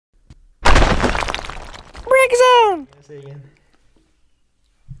Brick Zone. Say it again.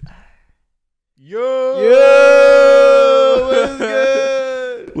 Yo, what's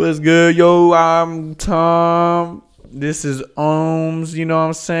good? What's good? Yo, I'm Tom. This is Ohms. You know what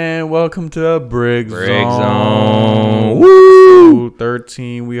I'm saying? Welcome to Brick Zone. Woo!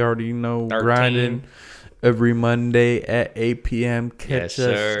 13. We already know. 13. Grinding every Monday at 8 p.m. Catch Yes, us.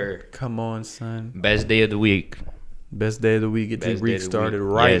 sir. Come on, son. Best day of the week. Best day of the week. Get your Best week day of the started week.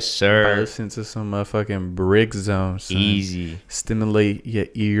 right. Yes, sir. By listening to some motherfucking Brick Zone, son. Easy. Stimulate your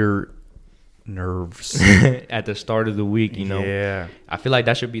ear nerves. At the start of the week, you know. Yeah. I feel like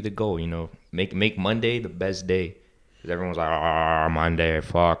that should be the goal, you know. Make Monday the best day. Because everyone's like, Monday,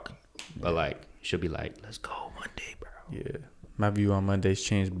 fuck. But like, it should be like, let's go Monday, bro. Yeah. My view on Mondays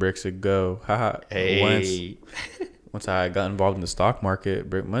changed. Bricks a go. Haha. Hey. Once I got involved in the stock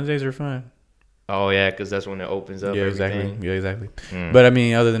market, Mondays are fun. Oh, yeah, because that's when it opens up. Yeah, everything. exactly. Yeah, exactly. Mm. But I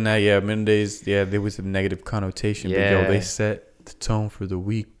mean, other than that, yeah, Mondays, yeah, there was a negative connotation. But Yeah. yo, they set the tone for the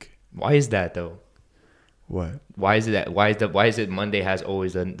week. Why is that, though? What? Why is it that? Why is it Monday has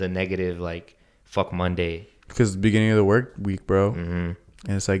always the negative, like, fuck Monday? Because it's the beginning of the work week, bro. Mm-hmm.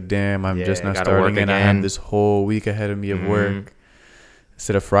 And it's like, damn, I'm Yeah, just not gotta work starting, and I again. have this whole week ahead of me of Mhm. work.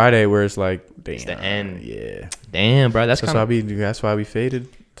 Instead of Friday, where it's like, damn, It's the end. Yeah. Damn, bro. That's That's why we faded.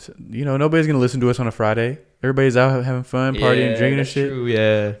 You know, nobody's gonna listen to us on a Friday. Everybody's out having fun, partying, drinking and shit. True,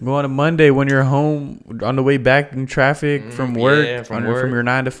 yeah. Go on a Monday when you're home on the way back in traffic from work, yeah, from from work. your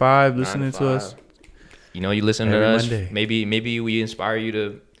 9 to 5, 9 listening to us. You know, you listen Every to us. Monday. Maybe we inspire you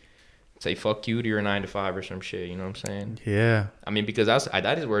to say fuck you to your 9 to 5 or some shit. You know what I'm saying? Yeah, I mean, because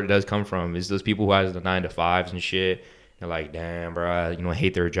that is where it does come from. Is those people who has the 9 to 5s and shit. They're like, damn, bro, you know,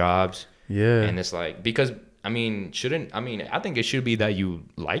 hate their jobs. yeah, And it's like, because I think it should be that you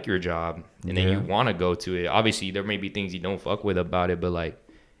like your job and then Yeah. you want to go to it. Obviously, there may be things you don't fuck with about it, but like,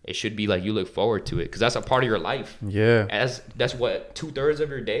 it should be like you look forward to it because that's a part of your life. yeah. That's what 2/3 of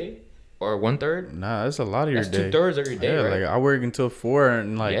your day or 1/3. Nah, that's a lot of your That's day. 2/3 of your day, Yeah, right? like I work until 4,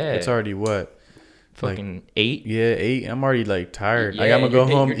 and like Yeah. it's already what? Fucking 8. Yeah, 8. I'm already like tired. Like Yeah, I'm gonna your go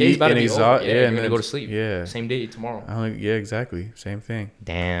day- home, your day's eat, about to and be exhaust. over. Yeah, You're and gonna then go to sleep. Yeah, Same day tomorrow. yeah, exactly, same thing.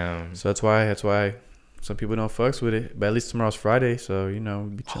 Damn. So that's why some people don't fucks with it. But at least tomorrow's Friday, so you know, we'll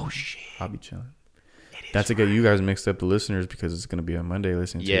be chilling. Oh shit. I'll be chilling. Not to get you guys mixed up, the listeners, because it's gonna be on Monday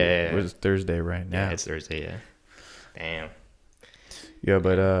listening to it. Yeah. It's Thursday right now. Yeah, it's Thursday. Yeah. Damn. Yeah,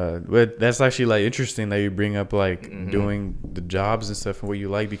 but that's actually like interesting that you bring up like Mhm. doing the jobs and stuff and what you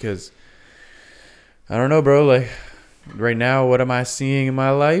like, because I don't know, bro. Like right now, what am I seeing in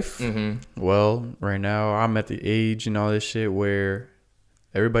my life? Mm-hmm. Well, right now I'm at the age and all this shit where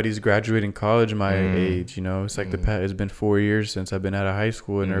everybody's graduating college my age. You know, it's like it's been 4 years since I've been out of high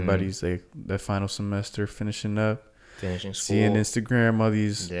school, and everybody's like that final semester finishing up. Finishing school. Seeing Instagram, all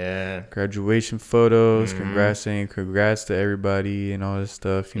these Yeah. graduation photos, Mhm. saying congrats to everybody and all this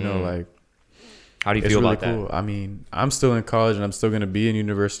stuff. You know, Mm. like How do you it's feel really about cool. I mean, I'm still in college and I'm still gonna be in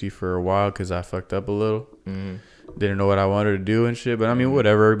university for a while because I fucked up a little. that? Mm-hmm. Didn't know what I wanted to do and shit. But I mean,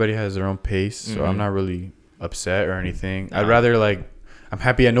 whatever. Everybody has their own pace, so I'm Mhm. not really upset or anything. Nah. I'd rather like, I'm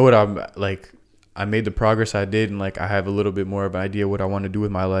happy. I know what I'm like. I made the progress I did, and like I have a little bit more of an idea what I want to do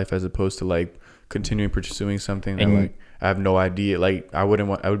with my life, as opposed to like continuing pursuing something that And- like I have no idea. Like I would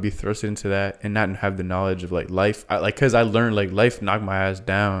be thrusted into that and not have the knowledge of like life. Because I learned like life knocked my ass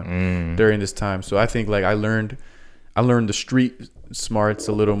down during this time. So I think like I learned the street smarts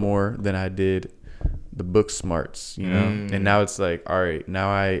a little more than I did the book smarts, you know. And now it's like, all right, now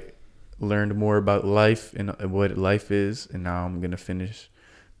I learned more about life and what life is, and now I'm gonna finish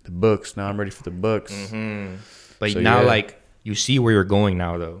the books. Now I'm ready for the books. Mm-hmm. But So, now, yeah. like, you see where you're going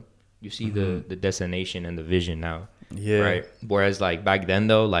now, though. You see the destination and the vision now. Yeah, Right. Whereas, like, back then,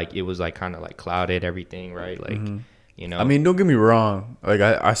 though, like, it was, like, kind of, like, clouded, everything, right? Like, you know. I mean, don't get me wrong. Like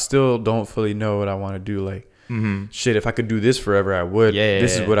I still don't fully know what I want to do. Like shit, if I could do this forever, I would. Yeah.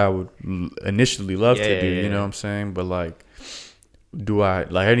 This is what I would initially love to do. Yeah. You know what I'm saying? But like, do I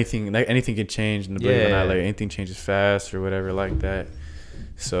like anything? Like anything can change in the blink of an eye. Yeah. Like anything changes fast or whatever like that.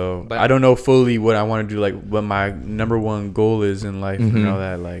 So But- I don't know fully what I want to do. Like what my number one goal is in life and all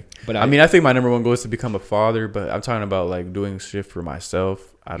that. Like, But I mean, I think my number one goal is to become a father. But I'm talking about like doing shit for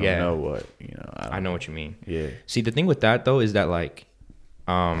myself. I don't Yeah. know what I know what you mean. Yeah. See, the thing with that, though, is that, like,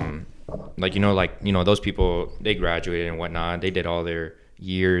 those people, they graduated and whatnot. They did all their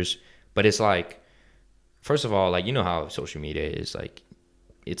years. But it's like, first of all, like, you know how social media is, like,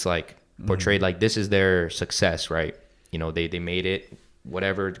 it's like portrayed like this is their success, right? You know, they made it,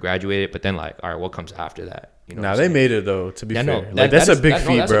 whatever, graduated, but then like, all right, what comes after that? You know Nah, what I'm they saying? made it though. To be Yeah, fair, no, like that's a big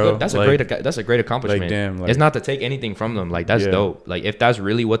feat, that's bro. That's like, a great accomplishment. damn, like- it's not to take anything from them. Like that's Yeah. dope. Like if that's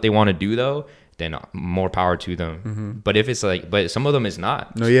really what they want to do though, then more power to them. But if it's like, but some of them is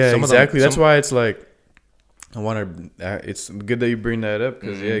not. No, yeah, Some of them- exactly. That's some- why it's like I want to. It's good that you bring that up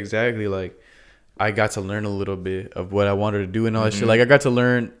because yeah, exactly. Like I got to learn a little bit of what I wanted to do and all that shit. Like I got to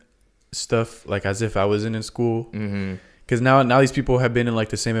learn stuff like as if I was in school. Because now these people have been in like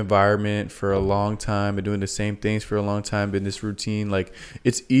the same environment for a long time, been doing the same things for a long time, been this routine. Like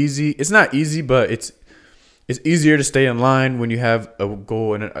it's easy. It's not easy, but it's easier to stay in line when you have a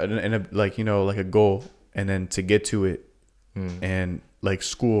goal and a like, you know, like a goal and then to get to it. And like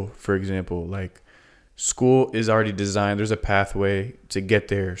school, for example, like school is already designed. There's a pathway to get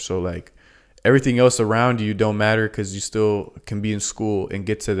there. So like everything else around you don't matter because you still can be in school and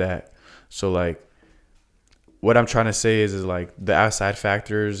get to that. So like what I'm trying to say is like the outside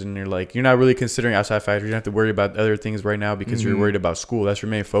factors, and you're not really considering outside factors. You don't have to worry about other things right now because you're worried about school. That's your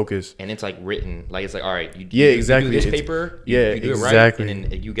main focus. And it's like written, like it's like, all right, exactly. You do this It's- paper, yeah, you do exactly. it right,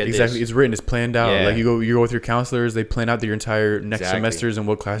 and then you get exactly. this. It's written. It's planned out. Yeah. Like you go with your counselors. They plan out your entire next Exactly. semesters and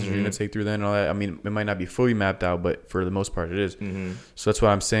what classes you're gonna take through then and all that. I mean, it might not be fully mapped out, but for the most part, it is. So that's what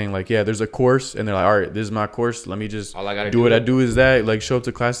I'm saying. Like, yeah, there's a course, and they're like, all right, this is my course. Let me just All I gotta do do what it. I do is that, like, show up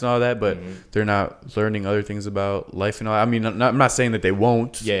to class and all that. But they're not learning other things about life and all. I mean, I'm not saying that they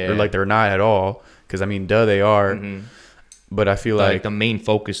won't, or like they're not at all, because I mean, duh, they are. But I feel Like like the main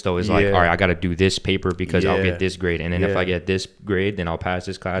focus though is like, Yeah. all right, I got to do this paper because I'll Yeah. get this grade, and then if Yeah. I get this grade, then I'll pass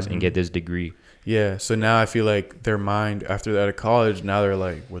this class and get this degree. yeah. So now I feel like their mind after that at college, now they're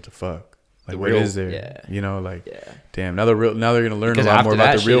like, what the fuck? Like, what real- is there? yeah. You know, like, Yeah. damn. Now they're gonna learn Because a lot after more about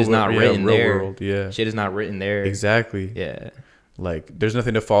that, the shit real is not world. written real there. world. Yeah, Shit is not written there. exactly. Yeah. Like, there's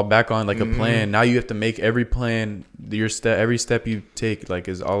nothing to fall back on, like a plan. Now you have to make every plan. Every step you take, like,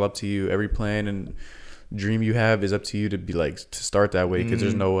 is all up to you. Every plan and dream you have is up to you to be like to start that way, because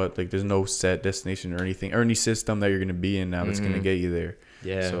there's no set destination or anything or any system that you're gonna be in now that's gonna get you there.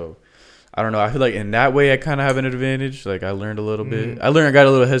 Yeah. So I don't know. I feel like in that way I kind of have an advantage. Like I learned a little bit. I got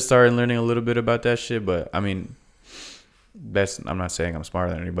a little head start in learning a little bit about that shit. But I mean, I'm not saying I'm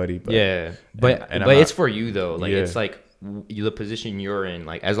smarter than anybody. But Yeah, but and I'm but not- it's for you though. Like Yeah. it's like the position you're in.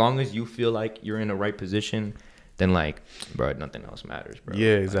 Like as long as you feel like you're in the right position, then like, bro, nothing else matters, bro.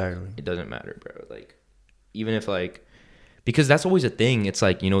 Yeah, Like, exactly. it doesn't matter, bro. Like even if like, because that's always a thing. It's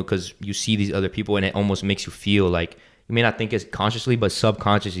like, you know, because you see these other people and it almost makes you feel like you may not think it consciously, but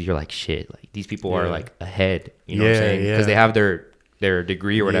subconsciously you're like, shit, like these people are Yeah. like ahead. You know what I'm Yeah, saying? yeah. Because they have their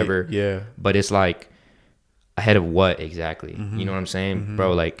degree or whatever. Yeah. But it's like ahead of what exactly? You know what I'm saying,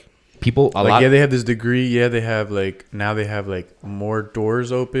 bro? Like people a Like, lot. yeah, they have this degree. Yeah, they have like now they have like more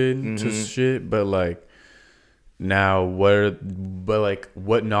doors open to shit. But like now,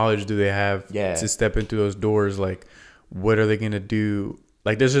 what knowledge do they have Yeah. to step into those doors? Like, what are they gonna do?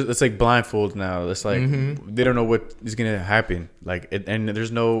 Like, it's like blindfolds now. It's like they don't know what is gonna happen. Like, and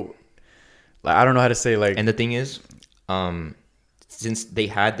there's no, like, I don't know how to say like. And the thing is, since they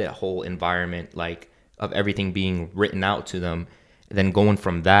had that whole environment like of everything being written out to them, then going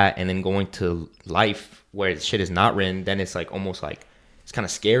from that and then going to life where shit is not written, then it's like almost like it's kind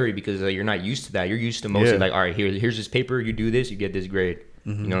of scary because you're not used to that. You're used to mostly Yeah. like, all right, here's this paper, you do this, you get this grade.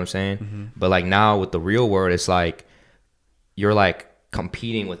 You know what I'm saying? But like now with the real world, it's like you're like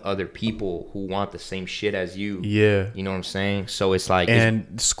competing with other people who want the same shit as you. Yeah. You know what I'm saying? So it's like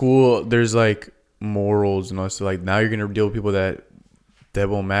And school, there's like morals and all. So like now you're gonna deal with people that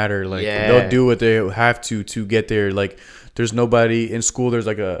won't matter. Like they'll do what they have to get there. Like there's nobody in school. There's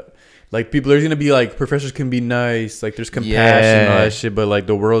like people. There's gonna be like professors can be nice. Like there's compassion and all that shit. But like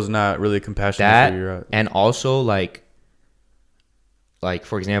the world's not really compassionate. that, for you. and also like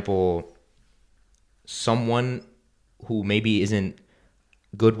for example, someone who maybe isn't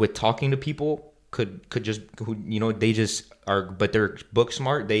good with talking to people could just who you know they just are, but they're book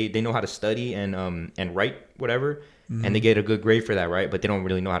smart. They know how to study and write whatever, and they get a good grade for that, right? But they don't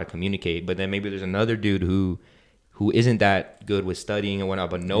really know how to communicate. But then maybe there's another dude who isn't that good with studying and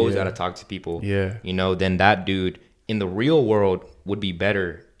whatnot, but knows how to talk to people. Yeah. You know, then that dude in the real world would be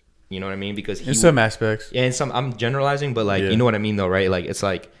better. You know what I mean? Because he In some aspects. yeah, and some I'm generalizing, but like Yeah. you know what I mean though, right? Like it's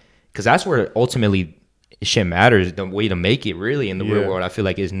like because that's where ultimately shit matters. The way to make it really in the real Yeah. world, I feel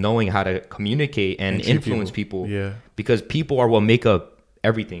like, is knowing how to communicate and And treat influence people. Yeah. Because people are what make up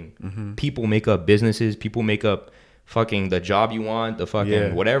everything. People make up businesses. People make up fucking the job you want, the fucking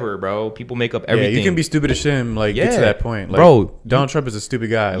Yeah. whatever, bro. People make up Yeah, everything. you can be stupid as shit and like get Yeah. to that point. Like, Bro, Donald Trump is a stupid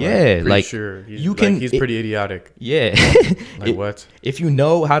guy. Yeah, pretty like, sure. He's, you can- he's pretty idiotic. Yeah. Like what? If you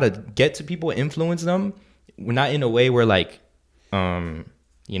know how to get to people, influence them, we're not in a way where like,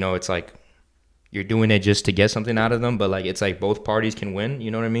 you know, it's like you're doing it just to get something out of them, but like it's like both parties can win, you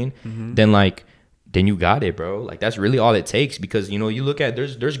know what I mean? Then like then you got it, bro. Like that's really all it takes, because you know, you look at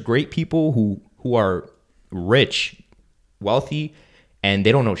there's great people who are rich, wealthy, and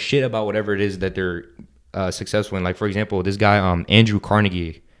they don't know shit about whatever it is that they're successful in. Like for example, this guy Andrew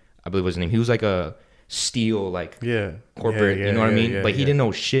Carnegie, I believe was his name. He was like a steel like corporate, you know what I mean? But he didn't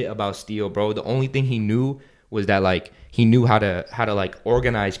know shit about steel, bro. The only thing he knew was that like he knew how to like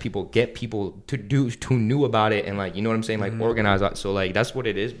organize people, get people to do who knew about it, and like, you know what I'm saying, like organize that. So like that's what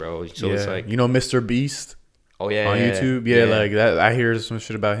it is, bro. So it's like, you know, Mr. Beast. Oh yeah, on YouTube, like that. I hear some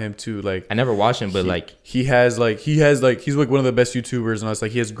shit about him too. Like I never watched him, but like he's like one of the best YouTubers, and it's like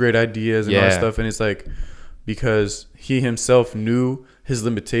he has great ideas and all that stuff. And it's like because he himself knew his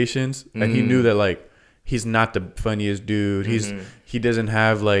limitations, and he knew that like he's not the funniest dude. He doesn't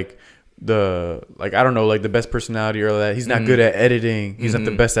have like the like I don't know, like the best personality or that. He's not good at editing. He's not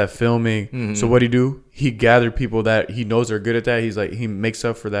the best at filming. So what do? He gathered people that he knows are good at that. He's like he makes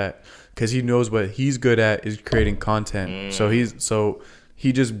up for that. Because he knows what he's good at is creating content. So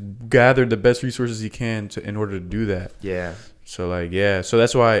he just gathered the best resources he can in order to do that. Yeah. So like so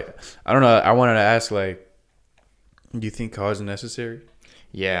that's why I don't know. I wanted to ask, like, do you think college is necessary?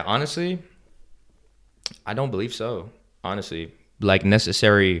 Yeah, honestly, I don't believe so. Honestly, like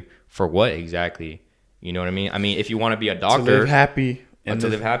necessary for what exactly? You know what I mean? I mean, if you want to be a doctor, to live happy and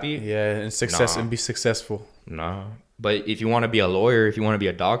success and be successful. No. But if you want to be a lawyer, if you want to be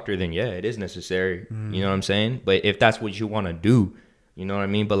a doctor, then yeah, it is necessary. You know what I'm saying? But if that's what you want to do, you know what I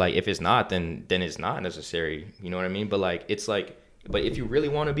mean? But like if it's not, then it's not necessary. You know what I mean? But like it's like, but if you really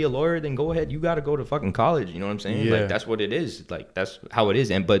want to be a lawyer, then go ahead. You got to go to fucking college. You know what I'm saying? Yeah. Like that's what it is. Like that's how it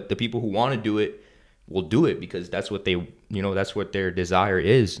is. And but the people who want to do it will do it because that's what they, you know, that's what their desire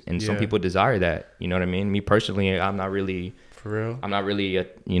is. And some people desire that. You know what I mean? Me personally, I'm not really. For real? I'm not really,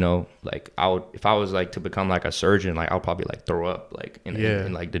 you know, like I would, if I was like to become like a surgeon, like I'll probably like throw up like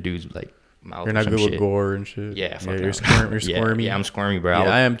in like the dude's like mouth. You're not good with gore and shit. Yeah, you're squirmy. Yeah, I'm squirmy, bro. Yeah,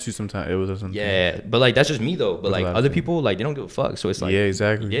 I am too sometimes. It was something. Yeah, but like that's just me though. But like other people, like they don't give a fuck. So it's like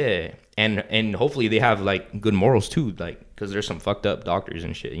exactly. Yeah, and hopefully they have like good morals too, like because there's some fucked up doctors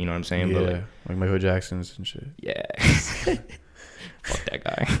and shit. You know what I'm saying? Yeah, but like Michael Jackson's and shit. Yeah. Fuck that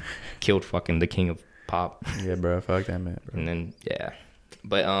guy. Killed fucking the king of pop. Yeah, bro. Fuck that man, bro. And then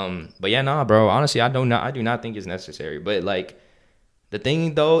but yeah, nah, bro. Honestly, I do not think it's necessary. But like the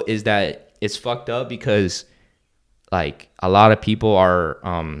thing though is that it's fucked up because like a lot of people are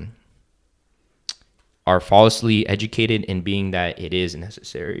falsely educated in being that it is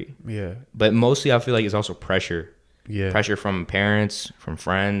necessary. Yeah. But mostly I feel like it's also pressure. Yeah. Pressure from parents, from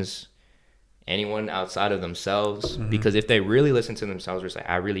friends, anyone outside of themselves. Because if they really listen to themselves, it's like,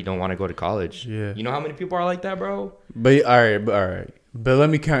 I really don't want to go to college. Yeah. You know how many people are like that, bro? But all right. But let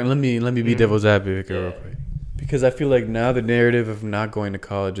me be devil's advocate real quick. Because I feel like now the narrative of not going to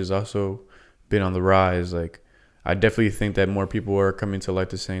college has also been on the rise. Like I definitely think that more people are coming to light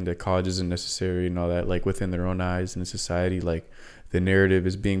to saying that college isn't necessary and all that, like within their own eyes in society. Like the narrative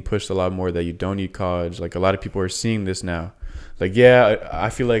is being pushed a lot more that you don't need college. Like a lot of people are seeing this now. Like, yeah, I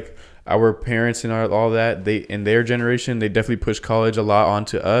feel like our parents and all that, they in their generation, they definitely push college a lot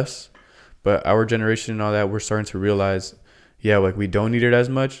onto us. But our generation and all that, we're starting to realize, yeah, like we don't need it as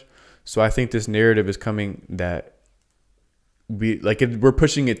much. So I think this narrative is coming that we're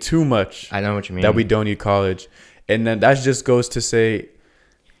pushing it too much. I know what you mean. That we don't need college. And then that just goes to say,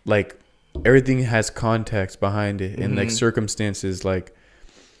 like, everything has context behind it and like circumstances. Like,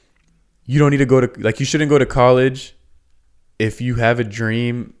 you don't need to you shouldn't go to college if you have a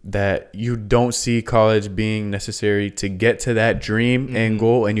dream that you don't see college being necessary to get to that dream and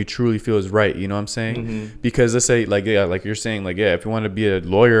goal and you truly feel is right. You know what I'm saying? Because let's say, like, yeah, like you're saying, like, yeah, if you want to be a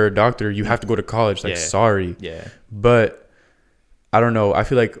lawyer or a doctor, you have to go to college. Like, sorry. Yeah. But I don't know. I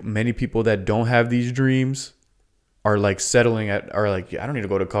feel like many people that don't have these dreams are like are like, yeah, I don't need to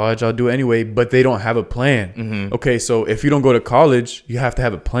go to college. I'll do it anyway. But they don't have a plan. Okay, so if you don't go to college, you have to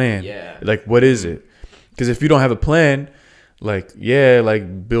have a plan. Yeah. Like, what is it? Because if you don't have a plan, like, yeah, like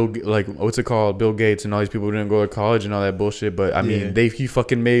what's it called? Bill Gates and all these people who didn't go to college and all that bullshit. But I mean, he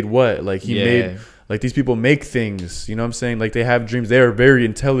fucking made what? Like he made, like these people make things, you know what I'm saying? Like they have dreams. They are very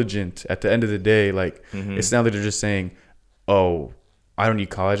intelligent at the end of the day. Like it's not that they're just saying, oh, I don't need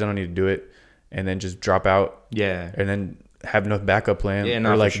college. I don't need to do it. And then just drop out. Yeah. And then have no backup plan. Yeah,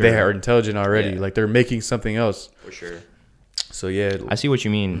 no, or like they are intelligent already. Like they're making something else. For sure. So yeah. I see what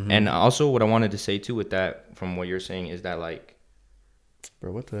you mean. And also what I wanted to say too with that, from what you're saying, is that like,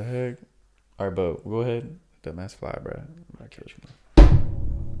 bro, what the heck? All right, bro, go ahead. That mask fly, bro.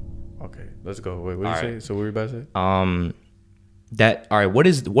 Okay, let's go. Wait, what did you say? So what were you about to say? that, all right, what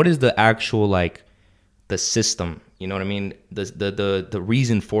is the actual, like, the system, you know what I mean, the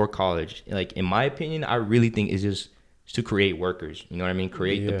reason for college, like, in my opinion, I really think is just to create workers, you know what I mean,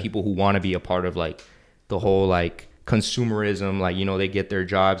 create the people who want to be a part of, like, the whole, like, consumerism, like, you know, they get their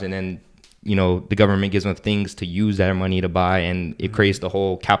jobs and then, you know, the government gives them things to use that money to buy, and it creates the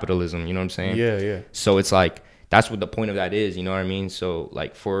whole capitalism, you know what I'm saying? Yeah. So it's like, that's what the point of that is, you know what I mean? So,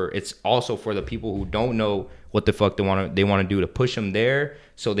 like, it's also for the people who don't know what the fuck they want to do, to push them there,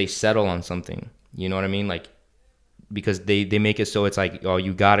 so they settle on something, you know what I mean? Like, because they make it so it's like, oh,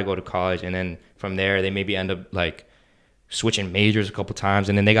 you got to go to college, and then from there they maybe end up, like, switching majors a couple times,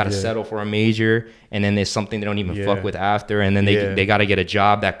 and then they got to settle for a major, and then there's something they don't even fuck with after, and then they got to get a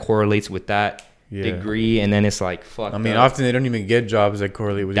job that correlates with that degree, and then it's like, fuck. I mean, often they don't even get jobs that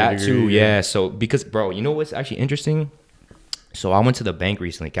correlate with that your degree. too. Yeah. So, because, bro, you know what's actually interesting? So I went to the bank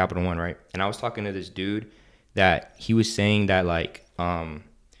recently, Capital One, right? And I was talking to this dude that he was saying that, like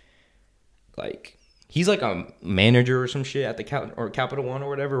he's like a manager or some shit at the Capital One or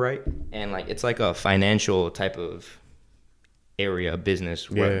whatever, right? And, like, it's like a financial type of area, business,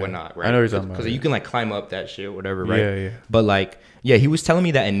 whatnot, right? I know what you're talking about. Because you can, like, climb up that shit or whatever, right? Yeah. But, like, yeah, he was telling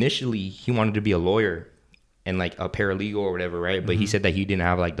me that initially he wanted to be a lawyer and, like, a paralegal or whatever, right? But he said that he didn't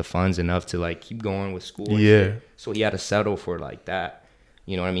have, like, the funds enough to, like, keep going with school and shit. So he had to settle for, like, that.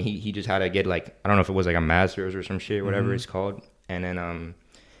 You know what I mean? He just had to get, like, I don't know if it was like a master's or some shit, whatever it's called. And then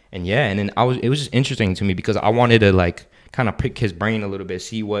it was just interesting to me because I wanted to, like, kind of pick his brain a little bit,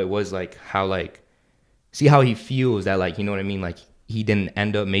 see what it was like, see how he feels that, like, you know what I mean? Like, he didn't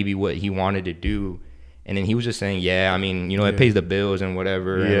end up maybe what he wanted to do. And then he was just saying, yeah, I mean, you know, it pays the bills and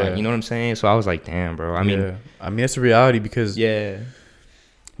whatever. Yeah. And, like, you know what I'm saying? So I was like, damn, bro. I mean, that's the reality because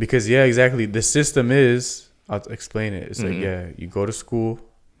exactly. The system is, I'll explain it. It's like, you go to school,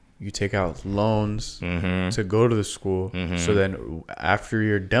 you take out loans to go to the school. So then after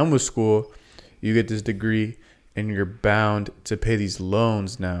you're done with school, you get this degree and you're bound to pay these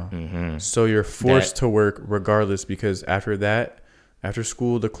loans now. So you're forced to work regardless, because after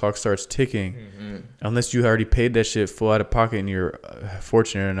school, the clock starts ticking. Unless you already paid that shit full out of pocket and you're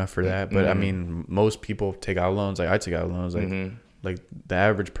fortunate enough for that. But I mean, most people take out loans. Like, I take out loans, like the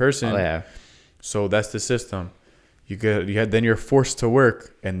average person. Oh, yeah. So that's the system. Then you're forced to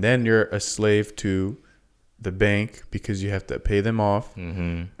work, and then you're a slave to the bank because you have to pay them off.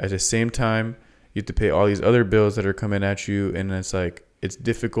 At the same time, you have to pay all these other bills that are coming at you, and it's like, it's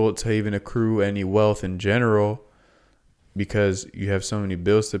difficult to even accrue any wealth in general because you have so many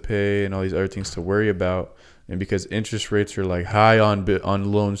bills to pay and all these other things to worry about, and because interest rates are, like, high on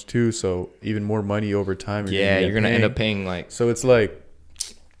loans too, so even more money over time. You're gonna end up paying, like, so it's like,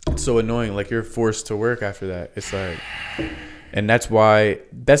 it's so annoying. Like, you're forced to work after that. It's like, and that's why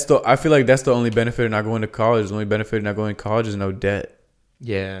I feel like that's the only benefit of not going to college. The only benefit of not going to college is no debt.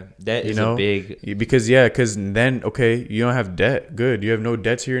 Yeah, that is a big, because then, okay, you don't have debt. Good, you have no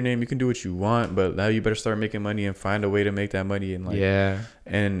debt to your name. You can do what you want, but now you better start making money and find a way to make that money. And, like,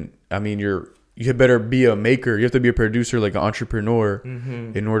 and I mean, you better be a maker. You have to be a producer, like an entrepreneur,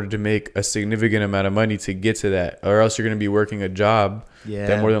 in order to make a significant amount of money to get to that, or else you're gonna be working a job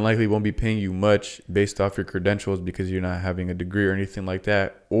that more than likely won't be paying you much based off your credentials because you're not having a degree or anything like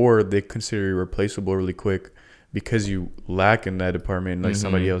that, or they consider you replaceable really quick because you lack in that department. Like,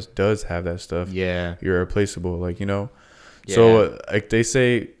 somebody else does have that stuff. You're replaceable. Like, you know. So like they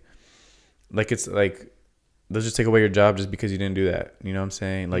say, like, it's like, they'll just take away your job just because you didn't do that. You know what I'm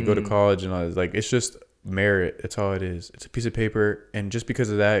saying? Like, go to college and all that. Like, it's just merit. It's all it is. It's a piece of paper. And just because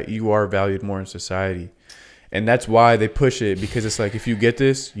of that, you are valued more in society. And that's why they push it, because it's like, if you get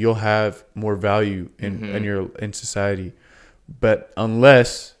this, you'll have more value in society. But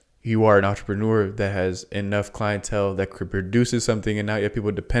unless you are an entrepreneur that has enough clientele that could produce something, and now you have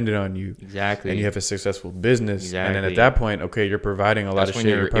people dependent on you. Exactly. And you have a successful business. Exactly. And then at that point, okay, you're providing a lot of shit.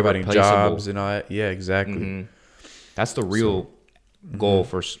 You're providing jobs and all that. Yeah, exactly. That's the real goal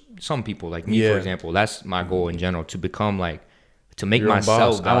for some people. Like me, for example, that's my goal in general, to become, like, to make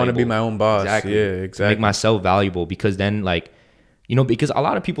myself valuable. I want to be my own boss. Exactly. Yeah, exactly. To make myself valuable, because then, like, you know, because a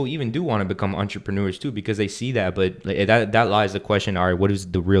lot of people even do want to become entrepreneurs too, because they see that. But, like, that lies the question, all right, what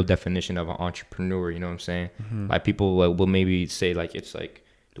is the real definition of an entrepreneur? You know what I'm saying? Like, people, like, will maybe say, like, it's like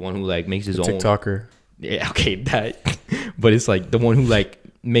the one who, like, makes his own TikToker. Yeah, okay, that. But it's like the one who, like,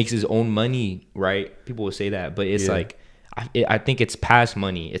 makes his own money, right? People will say that, but it's like, I think it's past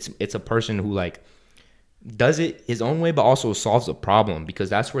money. It's a person who, like, does it his own way, but also solves a problem,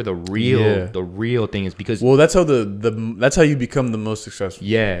 because that's where the real thing is. Because, well, that's how that's how you become the most successful.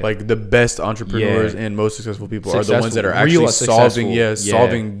 Like, the best entrepreneurs and most successful people are the ones that are actually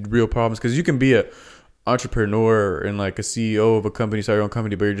solving real problems. Because you can be entrepreneur and like a CEO of a company, start your own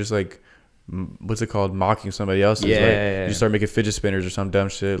company, but you're just like, what's it called, mocking somebody else's. Like you start making fidget spinners or some dumb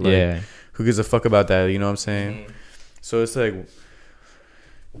shit. Like who gives a fuck about that? You know what I'm saying? So it's like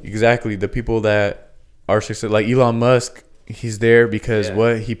exactly the people that are successful, like Elon Musk. He's there because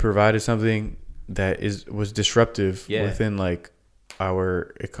what he provided something that was disruptive within like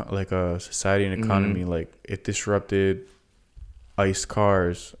our like a society and economy. Like it disrupted ICE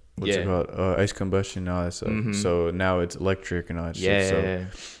cars. What's it called? ICE combustion and all that stuff. So now it's electric and all that shit. So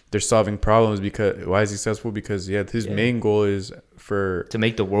they're solving problems because why is he successful? Because his main goal is to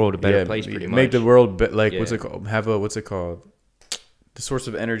make the world a better place. Pretty much make the world like what's it called? Have a what's it called? The source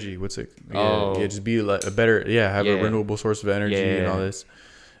of energy. What's it? Just be like a better have a renewable source of energy and all this.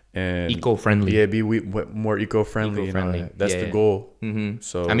 And eco-friendly. Be more eco-friendly. And all that. That's the goal.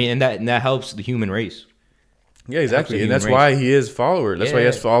 So I mean, and that helps the human race. Yeah, exactly, and that's why he is followers. That's why he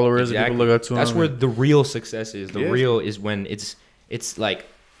has followers and people look up to him. That's where the real success is. The real is when it's like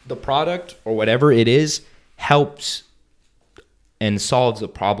the product or whatever it is helps and solves a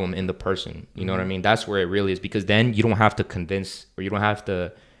problem in the person. You know what I mean? That's where it really is, because then you don't have to convince, or you don't have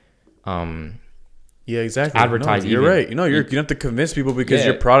to exactly. advertise. You're right. You don't have to convince people because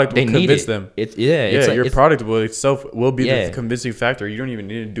your product will convince them. Your product will itself will be the convincing factor. You don't even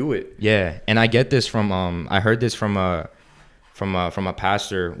need to do it. Yeah, and I get this from I heard this from a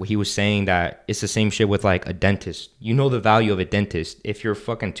pastor. He was saying that it's the same shit with like a dentist. You know the value of a dentist. If your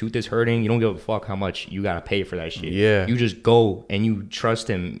fucking tooth is hurting, you don't give a fuck how much you gotta pay for that shit. Yeah, you just go and you trust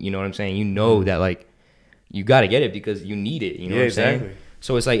him. You know what I'm saying? You know that like you gotta get it because you need it. You know what I'm saying?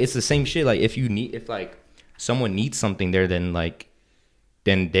 So it's like it's the same shit. Like if like someone needs something there, then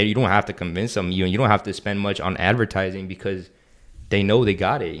you don't have to convince them. You don't have to spend much on advertising because they know they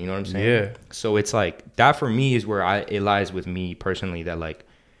got it. You know what I'm saying? Yeah. So it's like that for me is where it lies with me personally, that like,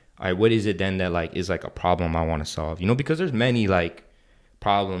 all right, what is it then that like is like a problem I want to solve? You know, because there's many like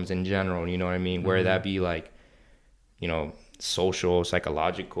problems in general. You know what I mean? Where that be like, you know, social,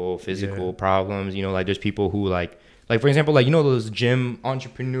 psychological, physical problems. You know, like there's people who like for example, like, you know, those gym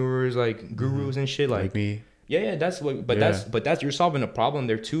entrepreneurs, like gurus and shit, like me. Yeah, that's what. But that's you're solving a problem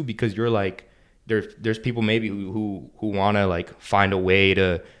there too, because you're like there's people maybe who want to like find a way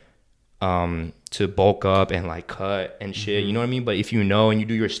to bulk up and like cut and shit. You know what I mean? But if you know and you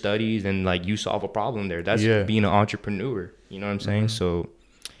do your studies and like you solve a problem there, that's being an entrepreneur. You know what I'm saying? So.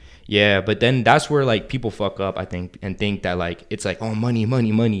 Yeah, but then that's where like people fuck up, I think, and think that like it's like, oh, money. You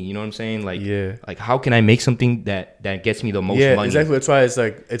know what I'm saying? Like, like how can I make something that gets me the most money? Yeah, exactly. That's why it's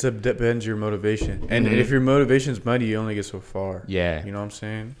like depends your motivation, and if your motivation's money, you only get so far. Yeah, you know what I'm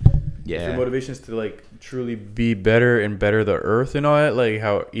saying? Yeah, if your motivation is to like truly be better and better the earth and all that, like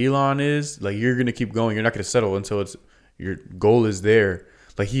how Elon is, like you're gonna keep going. You're not gonna settle until your goal is there.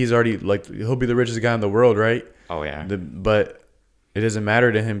 Like he's already like he'll be the richest guy in the world, right? Oh yeah. But it doesn't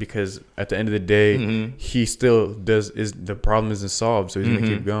matter to him because at the end of the day, he still the problem isn't solved, so he's gonna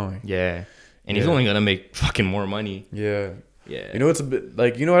keep going. Yeah, and he's only gonna make fucking more money. Yeah. You know, it's a bit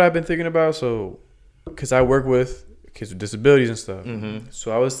like, you know what I've been thinking about? So, because I work with kids with disabilities and stuff,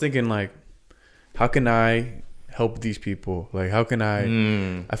 so I was thinking like, how can I help these people? Like, how can I?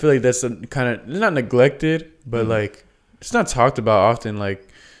 I feel like that's kind of, it's not neglected, but like it's not talked about often. Like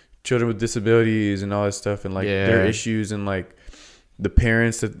children with disabilities and all that stuff, and like their issues, and like the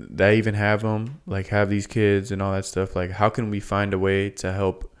parents that even have them, like have these kids and all that stuff. Like, how can we find a way to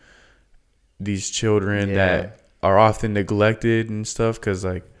help these children that are often neglected and stuff? Because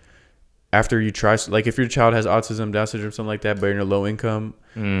like after you try, like if your child has autism, Down syndrome, something like that, but you're in a low income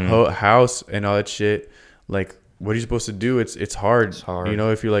house and all that shit, like what are you supposed to do? It's hard. You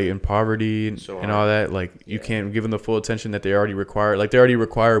know, if you're like in poverty and all that, like you can't give them the full attention that they already require. Like they already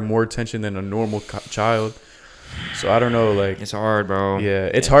require more attention than a normal child. So I don't know, like it's hard, bro. Yeah,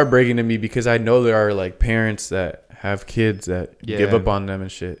 it's heartbreaking to me because I know there are like parents that have kids that give up on them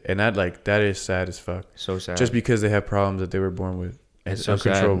and shit, and that is sad as fuck. So sad. Just because they have problems that they were born with. It's so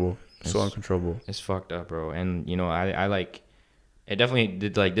uncontrollable. So uncontrollable. It's fucked up, bro. And you know, I like it. Definitely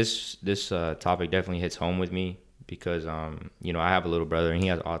did like this topic definitely hits home with me because you know, I have a little brother and he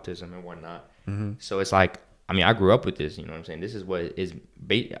has autism and whatnot. So it's like, I mean, I grew up with this, you know what I'm saying? This is what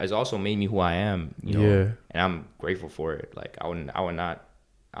has also made me who I am, you know, and I'm grateful for it. Like I would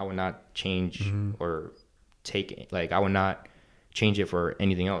not change or take it. Like I would not change it for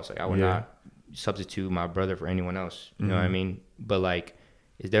anything else. Like I would not substitute my brother for anyone else. You know what I mean? But like,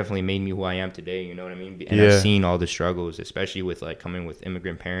 it's definitely made me who I am today. You know what I mean? And I've seen all the struggles, especially with like coming with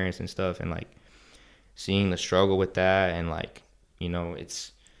immigrant parents and stuff, and like seeing the struggle with that, and like, you know,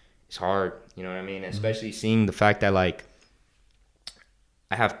 it's hard. You know what I mean? Especially seeing the fact that like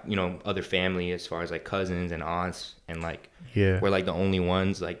I have, you know, other family as far as like cousins and aunts, and like Yeah. we're like the only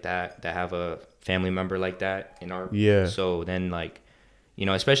ones like that have a family member like that in our. Yeah. So then like, you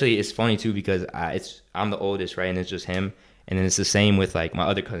know, especially it's funny too because I'm the oldest, right, and it's just him, and then it's the same with like my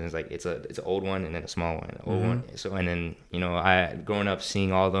other cousins. Like it's an old one and then a small one, an old one. So and then, you know, I growing up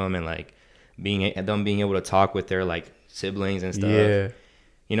seeing all of them and like being able to talk with their like siblings and stuff. Yeah.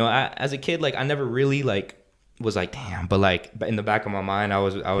 You know, as a kid, like I never really like was like damn, but like in the back of my mind, I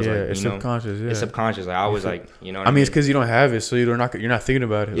was Yeah, like, it's you know, subconscious. Yeah. it's subconscious. Like I was like, you know, what I mean, it's because you don't have it, so you're not thinking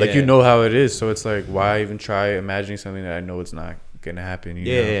about it. Like Yeah. you know how it is, so it's like why even try imagining something that I know it's not gonna happen. You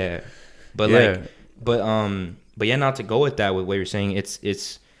know? yeah. But Yeah. like, but yeah, not to go with that with what you're saying.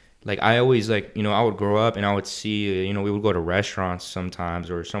 It's like I always like, you know, I would grow up and I would see, you know, we would go to restaurants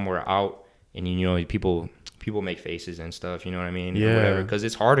sometimes or somewhere out, and you know, people make faces and stuff, you know what I mean? Or Yeah. whatever, because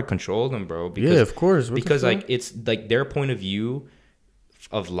it's hard to control them, bro. Because, Yeah, of course. What the because fuck? like it's like their point of view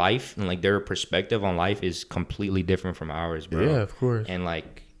of life and like their perspective on life is completely different from ours, bro. Yeah, of course. And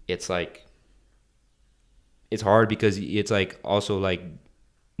like it's hard because it's like also like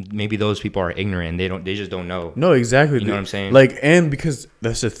maybe those people are ignorant. They just don't know. No, exactly. You know what I'm saying? Like, and because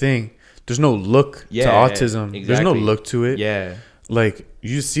that's the thing, there's no look to autism. exactly. There's no look to it. Yeah. Like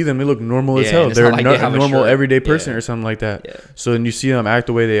you just see them, they look normal as Yeah, hell. and it's They're not like they have a normal shirt. everyday person Yeah. or something like that. Yeah. So then you see them act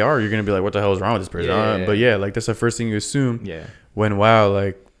the way they are, you're gonna be like, what the hell is wrong with this person? Yeah. But yeah, like that's the first thing you assume. Yeah. When wow,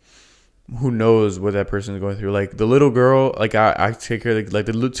 like who knows what that person is going through? Like the little girl, like I take care of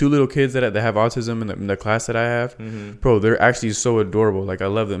the two little kids that have autism in the class that I have. Mm-hmm. Bro, they're actually so adorable. Like I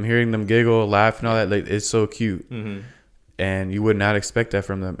love them, hearing them giggle, laugh, and all that. Like it's so cute. Mm-hmm. And you would not expect that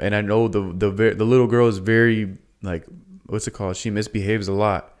from them. And I know the little girl is very like, what's it called? She misbehaves a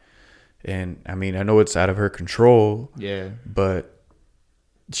lot. And I mean, I know it's out of her control. Yeah. But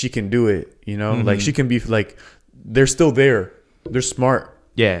she can do it, you know? Mm-hmm. Like she can be like, they're still there. They're smart.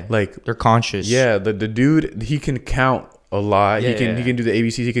 Yeah. Like they're conscious. yeah, the dude, he can count a lot. Yeah, He can do the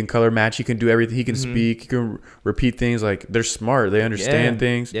ABCs, he can color match, he can do everything. He can speak, he can repeat things. Like they're smart. They understand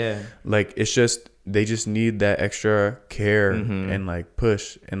things. Yeah. Like it's just they just need that extra care and like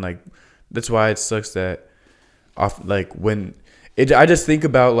push, and like that's why it sucks that off like when I just think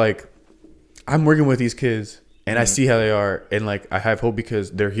about like I'm working with these kids and I see how they are, and like I have hope because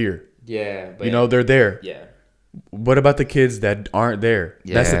they're here. Yeah. But You know, they're there. Yeah. What about the kids that aren't there?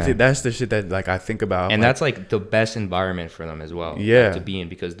 Yeah. That's the shit that like I think about. And like, that's like the best environment for them as well. Yeah. Like, to be in,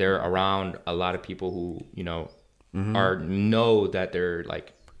 because they're around a lot of people who, you know, know that they're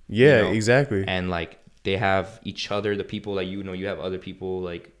like, yeah, you know, exactly. and like they have each other, the people like, you know, you have other people,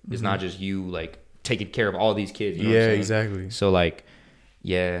 like it's not just you like taking care of all these kids. You know what I'm Yeah, saying? exactly. So like,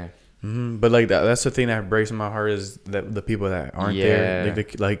 yeah. But like that's the thing that breaks my heart is that the people that aren't there,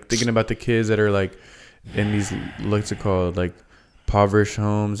 like thinking about the kids that are like in these what's it called, like impoverished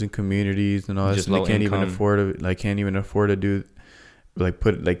homes and communities and all that. Just And they low can't even income. afford to do like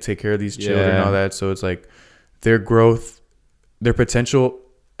take care of these children and Yeah. all that. So it's like their growth, their potential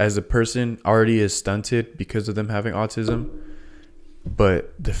as a person already is stunted because of them having autism.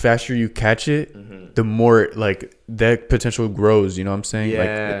 But the faster you catch it, the more like that potential grows. You know what I'm saying?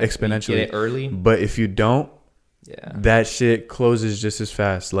 Yeah, Like exponentially. you get it early. But if you don't, Yeah. that shit closes just as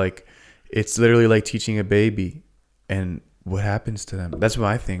fast. Like it's literally like teaching a baby, and what happens to them? That's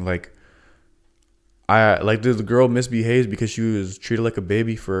my thing. Like I like the girl misbehaves because she was treated like a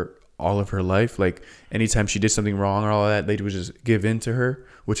baby for all of her life. Like anytime she did something wrong or all that, they would just give in to her,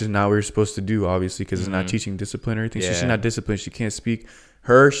 which is not what you're supposed to do, obviously, because it's not teaching discipline or anything. She's Yeah. not disciplined. She can't speak.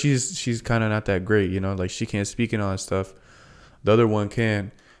 She's kind of not that great, you know, like she can't speak and all that stuff. The other one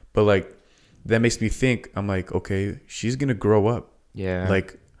can, but like that makes me think. I'm like, okay, she's gonna grow up. Yeah.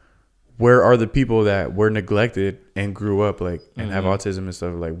 Like, where are the people that were neglected and grew up like and have autism and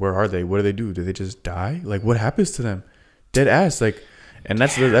stuff? Like, where are they? What do they do? Do they just die? Like, what happens to them? Dead ass. Like, and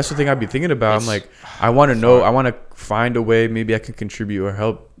that's the thing I'd be thinking about. I'm like, I want to know. I want to find a way. Maybe I can contribute or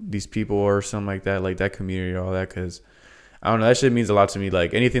help these people or something like that community or all that. Because I don't know. That shit means a lot to me.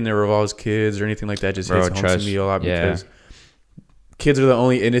 Like anything that revolves kids or anything like that just hits home to me a lot because kids are the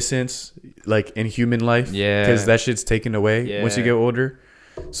only innocence like in human life. Yeah. Because that shit's taken away once you get older.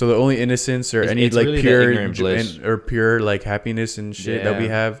 So the only innocence or any it's like really the pure ignorant bliss. or pure like happiness and shit that we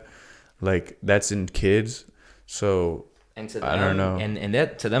have, like that's in kids. So And to them, I don't know. And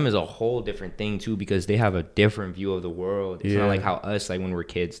that to them is a whole different thing too, because they have a different view of the world. It's not like how us, like when we're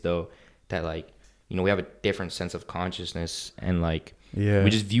kids though, that like, you know, we have a different sense of consciousness and like we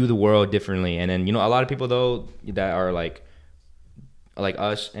just view the world differently. And then, you know, a lot of people though that are like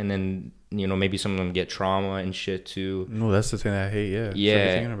us, and then, you know, maybe some of them get trauma and shit too. No, that's the thing that I hate.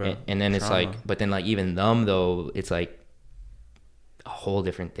 And then it's trauma. like, but then like even them though, it's like a whole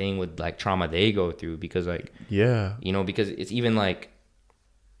different thing with like trauma they go through, because like, Yeah. you know, because it's even like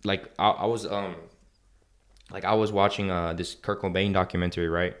I was I was watching this Kurt Cobain documentary,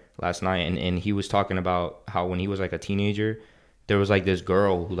 right, last night, and he was talking about how when he was like a teenager, there was like this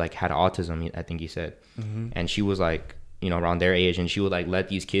girl who like had autism, I think he said, and she was like, you know, around their age, and she would like let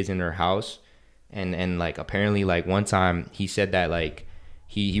these kids in her house, and like apparently like one time he said that like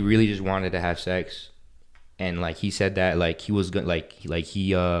he really just wanted to have sex, and like he said that like he was good, like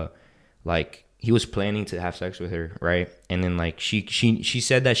he was planning to have sex with her, right, and then like she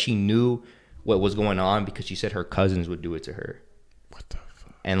said that she knew what was going on because she said her cousins would do it to her. What the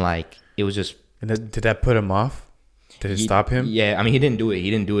fuck? And like it was just, And did that put him off? Did it stop him? Yeah, I mean he didn't do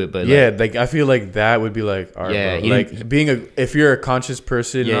it, but yeah, like I feel like that would be like, all right, Yeah, bro. Like being if you're a conscious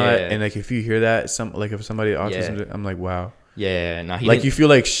person, Yeah. and like if you hear that, if somebody autism, Yeah. I'm like, wow. yeah, no, he Like didn't, you feel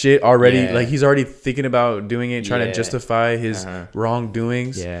like shit already. Yeah. Like he's already thinking about doing it, trying to Yeah. justify his Uh-huh.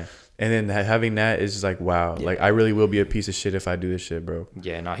 wrongdoings. yeah, And then having that is just like, wow. Yeah. Like I really will be a piece of shit if I do this shit, bro.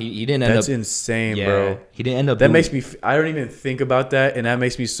 yeah, no, he didn't end That's up, insane, yeah, bro. he didn't end up That doing- makes me. I don't even think about that, and that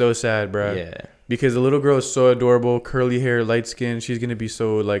makes me so sad, bro. yeah, Because the little girl is so adorable, curly hair, light skin. She's gonna be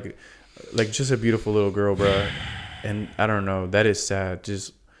so like just a beautiful little girl, bro. And I don't know. That is sad.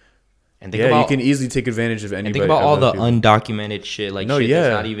 Just and think yeah, about, you can easily take advantage of and anybody. think about of all other the people. undocumented shit, like No, shit yeah.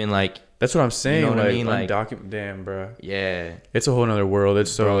 that's not even like, That's what I'm saying. what I like, mean? Like- damn, bro. yeah, It's a whole nother world.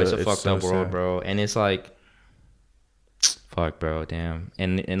 It's so. bro, it's a fucked so up world, sad. bro, and it's like, fuck, bro, damn,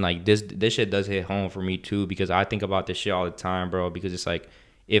 and like this shit does hit home for me too, because I think about this shit all the time, bro, because it's like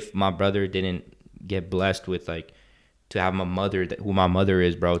if my brother didn't get blessed with like to have my mother, who my mother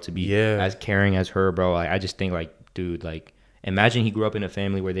is, bro, to be Yeah. as caring as her, bro, like I just think like, dude, like imagine he grew up in a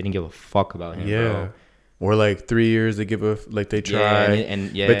family where they didn't give a fuck about him, Yeah. bro. Or like 3 years they give a like they try. Yeah,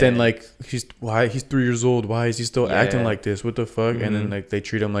 and yeah, But then like he's 3 years old. Why is he still Yeah. acting like this? What the fuck? And then Mhm. like they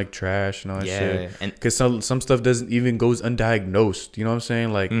treat him like trash and all that yeah, shit. and Because some stuff doesn't even goes undiagnosed. You know what I'm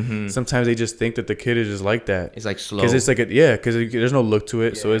saying? Like Mhm. sometimes they just think that the kid is just like that. it's like slow, Because it's like because there's no look to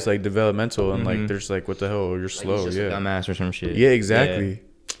it, so Yeah. it's like developmental and like Mhm. there's like what the hell? You're like, slow, he's just yeah, a dumbass or some shit. yeah, exactly.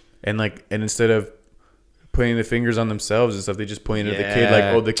 And like instead of pointing the fingers on themselves and stuff, they just point at the kid like,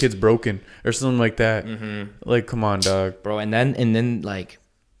 Yeah. oh, the kid's broken or something like that. Mm-hmm. Like, come on, dog. Bro, and then like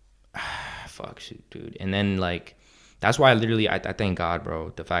fuck shit, dude, and then like that's why I thank God,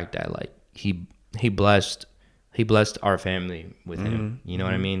 bro, the fact that like he blessed our family with him, you know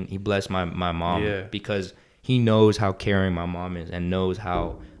what I mean, he blessed my mom, Yeah. because he knows how caring my mom is and knows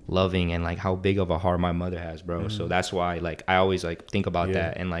how loving and like how big of a heart my mother has, bro. So that's why like I always like think about Yeah.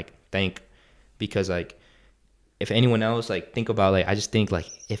 that and like thank, because like if anyone else like think about like I just think like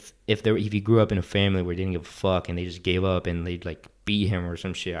if he grew up in a family where they didn't give a fuck and they just gave up and they'd like beat him or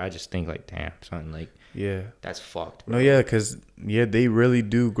some shit, I just think like damn son, like Yeah. that's fucked. No, yeah, because they really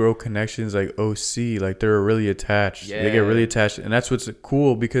do grow connections like OC, like they're really attached. They get Yeah. really attached, and that's what's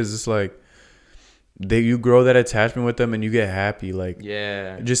cool because it's like you grow that attachment with them and you get happy, like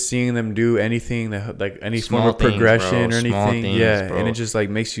Yeah, just seeing them do anything that like any Small form of things, progression bro. or Small anything, things, yeah, bro. and it just like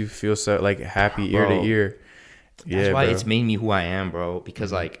makes you feel so like happy ear Bro. to ear. that's Yeah, why bro. it's made me who I am, bro,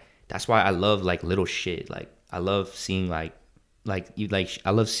 because like that's why I love like little shit, like I love seeing like you like I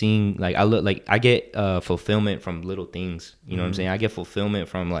love seeing like I get fulfillment from little things, you know what I'm saying, I get fulfillment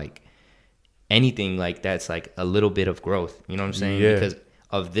from like anything like that's like a little bit of growth, you know what I'm saying, Yeah. because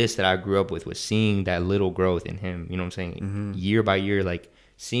of this that I grew up with, was seeing that little growth in him, you know what I'm saying, Mm-hmm. year by year, like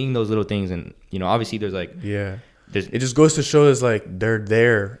seeing those little things, and you know obviously there's like Yeah. there's It just goes to show us like they're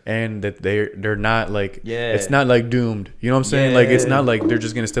there and that they're not like Yeah. it's not like doomed. You know what I'm saying? Like it's Yeah. not like they're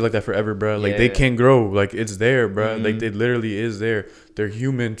just gonna stay like that forever, bro. Like they Yeah. can grow. Like it's there, bro. Mhm. Like it literally is there. They're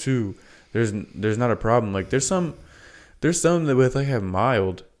human too. There's not a problem. Like there's some that with like have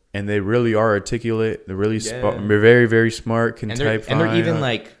mild and they really are articulate. They're really Yeah. they're very very smart. Can and type they're fine. even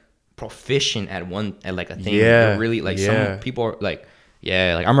like proficient at like a thing. Yeah, They're really like yeah. some people are like,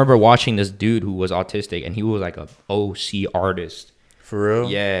 yeah, like I remember watching this dude who was autistic and he was like a OC artist. for real.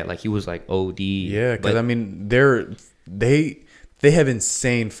 Yeah, like he was like OD. Yeah, because but- I mean they have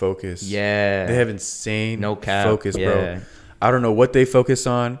insane focus. yeah, They have insane No cap, focus, yeah. bro. I don't know what they focus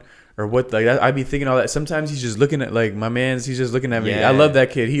on or what. Like I be thinking all that. Sometimes he's just looking at like my man's. He's just looking at me. Yeah. I love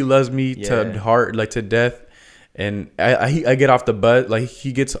that kid. He loves me Yeah. to heart, like to death. And I get off the bus. Like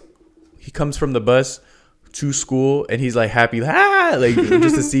he comes from the bus to school and he's like happy, like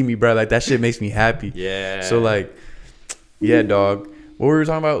just to see me, bro. Like that shit makes me happy. yeah. So like, yeah, dog. What were we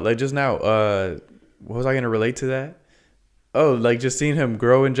talking about like just now? What was I gonna relate to that? Oh, like just seeing him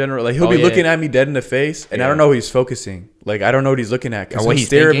grow in general. Like he'll Oh, be yeah. looking at me dead in the face, and I Yeah. don't know what he's focusing. Like I don't know what he's looking at. Or what he'll he's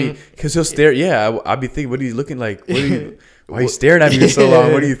stare at me. thinking. Because he'll stare. Yeah, I'll be thinking, what are you looking like? What are you? why are you staring at me for so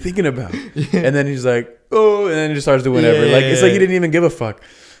long? What are you thinking about? And then he's like, oh, and then he just starts doing whatever. Like, it's like he didn't even give a fuck.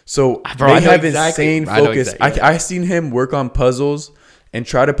 So Bro, they have insane focus. Exactly. I seen him work on puzzles and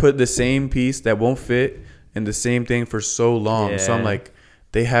try to put the same piece that won't fit in the same thing for so long. So I'm like,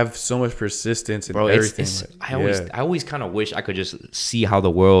 they have so much persistence and everything. I always kind of wish I could just see how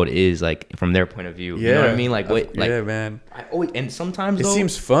the world is like from their point of view. You know what I mean? Like what? Like, yeah, man. And sometimes it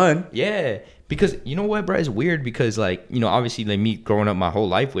seems fun. Yeah, because you know what, bro? It's weird because like, you know, obviously like me growing up my whole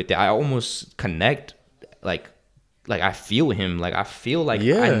life with it, I almost connect like I feel him. Like I feel like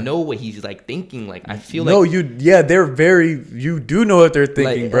I know what he's like thinking. Like I feel they're very, you do know what they're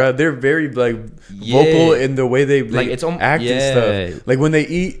thinking, like, bro. They're very like vocal in the way they like it's act and stuff. Like when they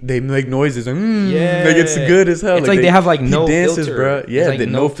eat, they make noises. Like, like it's good as hell. It's like they have like no dances, filter, bro. Yeah, like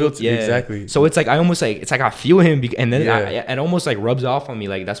no filter. Yeah. Exactly. So it's like I almost like it's like I feel him, and then it almost like rubs off on me.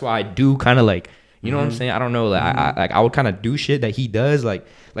 Like that's why I do kind of like. You know what I'm saying? I don't know. Like I would kind of do shit that he does. Like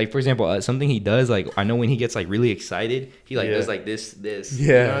for example, something he does. Like I know when he gets like really excited, he like does like this. Yeah.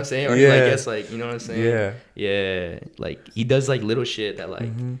 You know what I'm saying? Or he like gets like, you know what I'm saying? Yeah. Yeah. Like he does like little shit that like.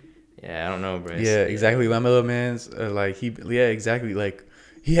 Yeah, I don't know, bro. Yeah, exactly. My little man's like exactly. Like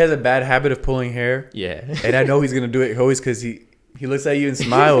he has a bad habit of pulling hair. Yeah. And I know he's gonna do it always because he looks at you and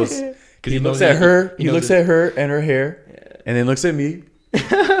smiles. Because he looks at her. He looks at her and her hair, and then looks at me.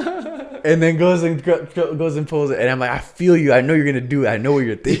 And then goes and pulls it, and I'm like, I feel you. I know you're gonna do it. I know what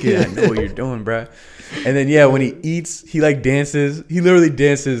you're thinking. I know what you're doing, bro. And then when he eats, he like dances. He literally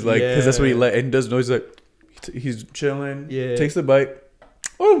dances like because that's what he like and does noise like he's chilling. Yeah, takes the bite.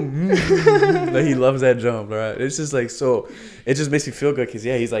 Oh, like he loves that jump, right? It's just like so. It just makes me feel good because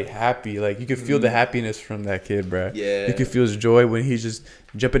he's like happy. Like you can feel the happiness from that kid, bro. Yeah, you can feel his joy when he's just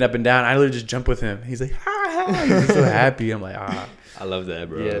jumping up and down. I literally just jump with him. He's like, ha. He's so happy. I'm like, ah. I love that,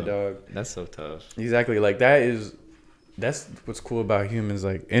 bro. Yeah, dog. That's so tough. Exactly. Like that's what's cool about humans.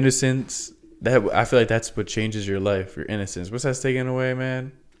 Like innocence. That I feel like that's what changes your life. Your innocence. What's that taken away,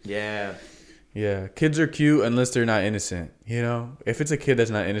 man? Yeah. Yeah. Kids are cute unless they're not innocent. You know, if it's a kid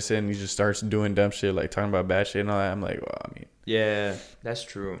that's not innocent and he just starts doing dumb shit, like talking about bad shit and all that, I'm like, well, I mean. Yeah, that's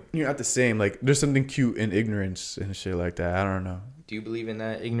true. You're not the same. Like there's something cute in ignorance and shit like that. I don't know. Do you believe in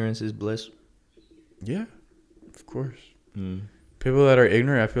that? Ignorance is bliss. Yeah, of course. People that are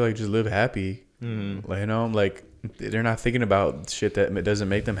ignorant, I feel like just live happy. Like, you know, like they're not thinking about shit that doesn't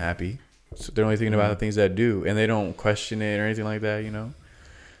make them happy. So they're only thinking about the things that do, and they don't question it or anything like that. You know.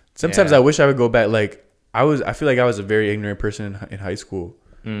 Sometimes I wish I would go back. Like I feel like I was a very ignorant person in high school.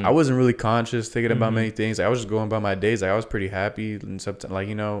 I wasn't really conscious thinking about many things. I was just going about my days. Like I was pretty happy and sometimes, like,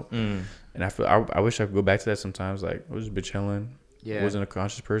 you know. And I wish I could go back to that sometimes. Like I was just chilling. Yeah. I wasn't a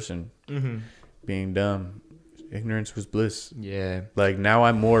conscious person. Being dumb. Ignorance was bliss. Yeah. Like now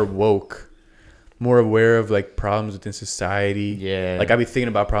I'm more woke, more aware of like problems within society. Yeah. Like I be thinking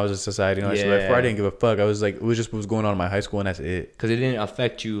about problems in society. You know, so before I didn't give a fuck. I was like, it was just what was going on in my high school and that's it. Because it didn't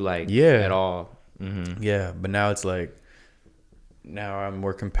affect you like at all. Yeah. But now it's like, now I'm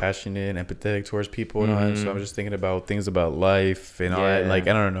more compassionate and empathetic towards people and all that. So I'm just thinking about things about life and all that. Like,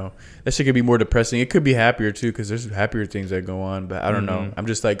 I don't know. That shit could be more depressing. It could be happier too because there's happier things that go on. But I don't know. I'm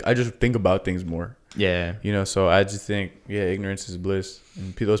just like, I just think about things more. Yeah. You know, so I just think, ignorance is bliss.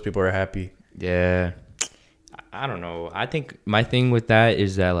 And those people are happy. Yeah. I don't know. I think my thing with that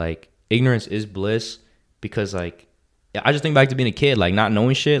is that, like, ignorance is bliss because, like, I just think back to being a kid, like, not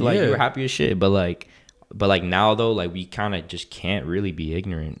knowing shit. Like, you were happy as shit. But like now, though, like, we kind of just can't really be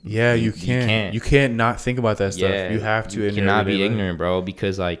ignorant. Yeah, you can't. You can't not think about that stuff. Yeah, you have to. You cannot be ignorant, bro,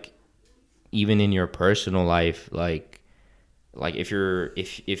 because, like, even in your personal life, like if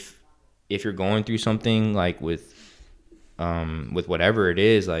you're going through something like with whatever it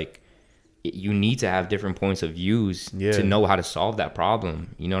is, like you need to have different points of views to know how to solve that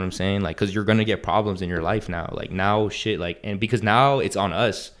problem. You know what I'm saying? Like, cause you're going to get problems in your life now, like now shit, like, and because now it's on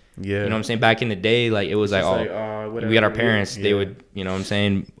us. Yeah. You know what I'm saying? Back in the day, like it was like, we got our parents, they would, you know what I'm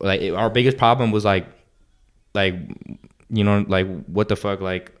saying? Like our biggest problem was like, you know, like what the fuck,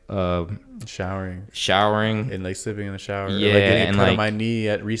 like, showering and like sleeping in the shower, yeah, or like getting and cut like on my knee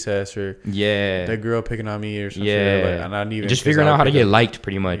at recess, or that girl picking on me or something. Yeah, like, not even just figuring out how to get liked,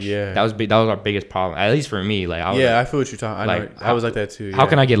 pretty much. Yeah, that was our biggest problem, at least for me. Like, I feel what you're talking. I was like that too. How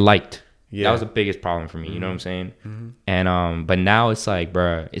can I get liked? Yeah, that was the biggest problem for me. You know what I'm saying? And but now it's like,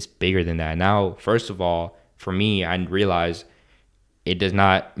 bruh, it's bigger than that. Now, first of all, for me, I realize it does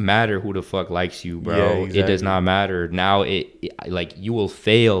not matter who the fuck likes you, bro. Yeah, exactly. It does not matter. Now it like you will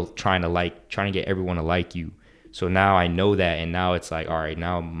fail trying to get everyone to like you. So now I know that, and now it's like, all right,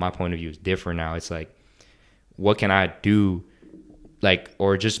 now my point of view is different. Now it's like, what can I do like,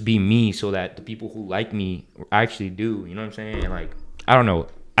 or just be me so that the people who like me actually do, you know what I'm saying? And like, I don't know.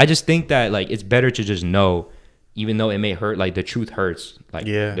 I just think that like it's better to just know, even though it may hurt, like the truth hurts. Like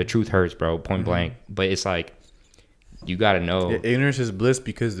the truth hurts, bro, point blank. But it's like, you gotta know. Yeah, ignorance is bliss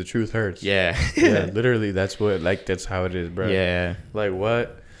because the truth hurts. Yeah. Yeah, literally, that's how it is, bro. Yeah. Like,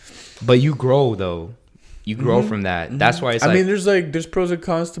 what? But you grow, though. You grow from that. That's why it's like... I mean, there's pros and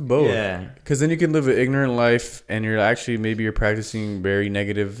cons to both. Yeah. Because then you can live an ignorant life and you're actually, maybe you're practicing very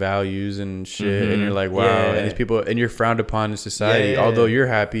negative values and shit. And you're like, wow. Yeah. And these people, and you're frowned upon in society, Yeah. although you're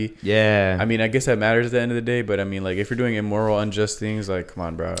happy. Yeah. I mean, I guess that matters at the end of the day. But I mean, like, if you're doing immoral, unjust things, like, come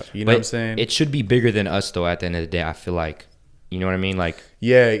on, bro. You know what I'm saying? It should be bigger than us, though, at the end of the day, I feel like. You know what I mean? Like...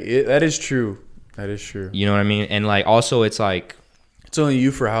 Yeah, that is true. That is true. You know what I mean? And like, also, it's like... It's only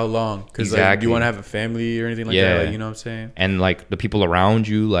you for how long? Because Exactly. like, do you want to have a family or anything like that? Like, you know what I'm saying? And like the people around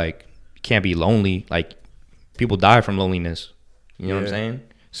you, like, can't be lonely. Like, people die from loneliness. You know what I'm saying?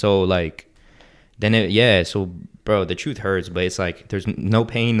 So like, then so bro, the truth hurts, but it's like there's no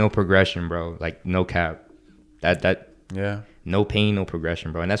pain, no progression, bro. Like, no cap. Yeah. No pain, no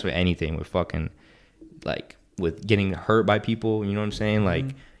progression, bro. And that's with anything, with fucking, like, with getting hurt by people. You know what I'm saying?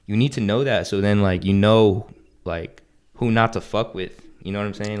 Like, you need to know that, so then like, you know, like, who not to fuck with, you know what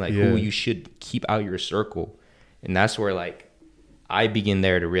I'm saying? Like, who you should keep out your circle. And that's where, like, I begin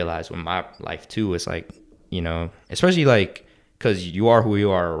there to realize with my life, too. It's like, you know, especially, like, because you are who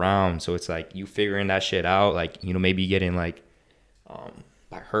you are around. So it's like, you figuring that shit out. Like, you know, maybe getting, like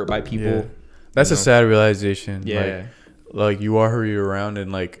hurt by people. Yeah. That's a sad realization. Yeah. Like you are who you're around,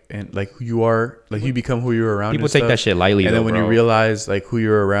 and who you are, like, you become who you're around. People take that shit lightly, and though, then when bro. you realize, like, who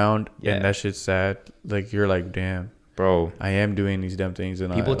you're around, and that shit's sad, like, you're like, damn. Bro, I am doing these dumb things,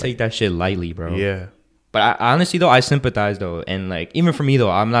 and people take that shit lightly, bro. Yeah, but I honestly, though, I sympathize, though, and like, even for me,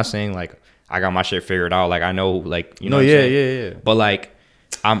 though, I'm not saying like I got my shit figured out. Like, I know, like, you know, yeah. But like,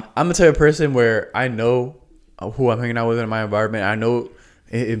 I'm the type of person where I know who I'm hanging out with in my environment. I know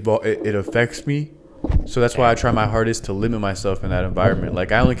it affects me, so that's why I try my hardest to limit myself in that environment.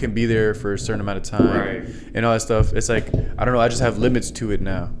 Like, I only can be there for a certain amount of time, and all that stuff. It's like, I don't know. I just have limits to it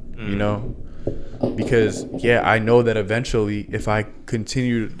now, you know. Because I know that eventually, if I'm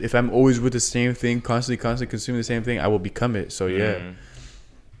always with the same thing, constantly consuming the same thing, I will become it. So I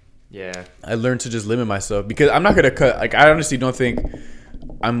learned to just limit myself, because I'm not gonna cut. Like, I honestly don't think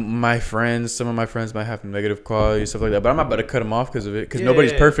some of my friends might have negative qualities, stuff like that, but I'm not about to cut them off because of it. Because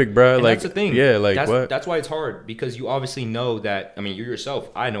nobody's perfect, bro. And like, that's the thing. Yeah, like, that's why it's hard, because you obviously know that. I mean, you yourself.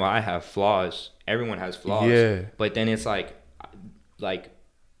 I know I have flaws. Everyone has flaws. Yeah. But then it's like.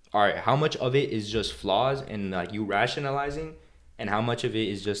 All right, how much of it is just flaws and like you rationalizing, and how much of it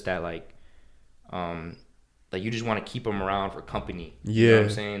is just that like you just want to keep them around for company? You know what I'm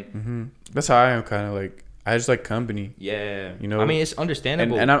saying? Mm-hmm. That's how I am, kind of like, I just like company. Yeah, you know. I mean, it's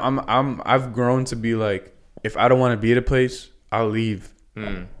understandable. And I've grown to be like, if I don't want to be at a place, I'll leave.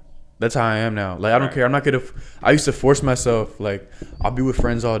 That's how I am now. Like, I don't care. I'm not gonna. I used to force myself. Like, I'll be with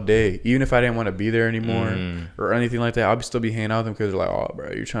friends all day, even if I didn't want to be there anymore or anything like that. I'll still be hanging out with them because they're like, "Oh,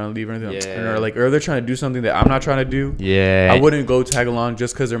 bro, you're trying to leave or anything." Yeah. Or they're trying to do something that I'm not trying to do. Yeah. I wouldn't go tag along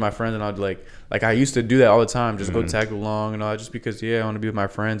just because they're my friends, and I'd like I used to do that all the time. Just go tag along and all, just because I want to be with my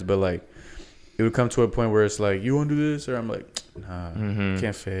friends. But like, it would come to a point where it's like, you want to do this, or I'm like, nah,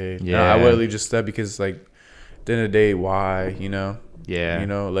 can't fade. Yeah. I would leave just that, because like, at the end of the day, why, you know? Yeah. You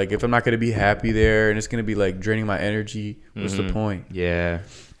know, like, if I'm not going to be happy there and it's going to be like draining my energy, what's the point? Yeah.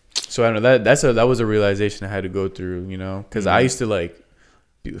 So I don't know, that was a realization I had to go through, you know, because I used to like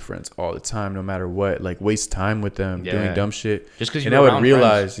be with friends all the time, no matter what, like waste time with them doing dumb shit. Just because I would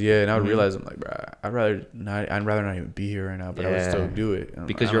realize, and I would realize, I'm like, bro, I'd rather not even be here right now, but I would still do it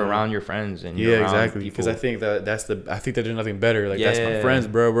because you're around your friends and you're around exactly. Because I think that there's nothing better. Like, that's my friends,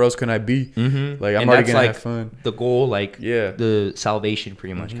 bro. Where else can I be? Like, I'm already gonna have fun. The goal, like, the salvation,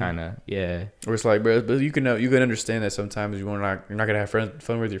 pretty much, kind of, Or it's like, bro, but you can understand that sometimes you're not gonna have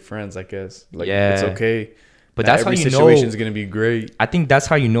fun with your friends. I guess, like, it's okay. But that's how you know situation is gonna be great. I think that's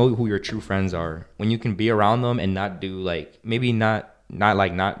how you know who your true friends are, when you can be around them and not do like, maybe not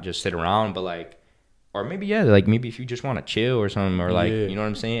just sit around, but like, or maybe like, maybe if you just want to chill or something, or like, you know what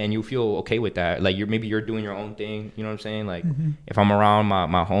I'm saying, and you feel okay with that, like, you're doing your own thing, you know what I'm saying, like, if I'm around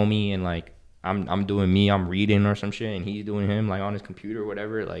my homie and like I'm doing me, I'm reading or some shit, and he's doing him like on his computer or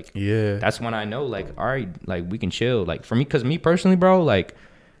whatever, like, that's when I know, like, all right, like, we can chill. Like, for me, because me personally, bro, like,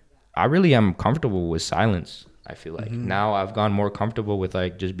 I really am comfortable with silence. I feel like now I've gone more comfortable with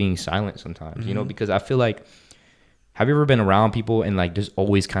like just being silent sometimes, you know, because I feel like, have you ever been around people and like there's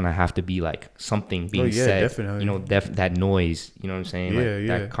always kind of have to be like something being said, definitely. You know, that noise, you know what I'm saying?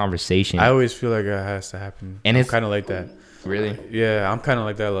 That conversation. I always feel like it has to happen. And it's kind of like that. Really? Yeah, I'm kind of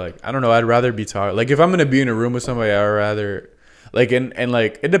like that. Like, I don't know. I'd rather be talking. Like, if I'm gonna be in a room with somebody, I'd rather, like, and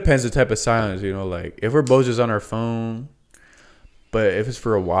like, it depends the type of silence. You know, like, if we're both just on our phone, but if it's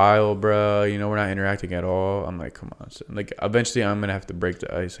for a while, bro, you know, we're not interacting at all. I'm like, come on. So, like, eventually, I'm gonna have to break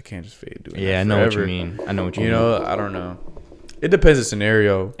the ice. I can't just fade doing. Yeah, I know what you mean. I know what you mean. You know, I don't know. It depends the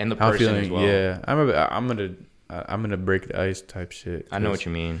scenario And the how I'm person feeling. as well. Yeah, I'm gonna break the ice type shit. I know what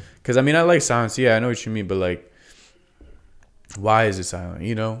you mean. Cause I mean, I like silence. Yeah, I know what you mean, but like, why is it silent?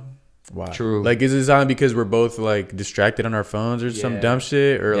 You know, why? True. Like, is it silent because we're both like distracted on our phones or some Yeah. dumb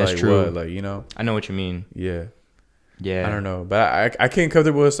shit, or That's like true. what? Like, you know? I know what you mean. Yeah. Yeah. I don't know, but I became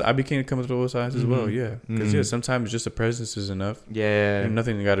comfortable with silence as well. Yeah, because Mhm. sometimes just a presence is enough. Yeah. And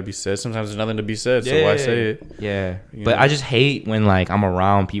nothing got to be said. Sometimes there's nothing to be said, so why say it? Yeah. You But know? I just hate when like I'm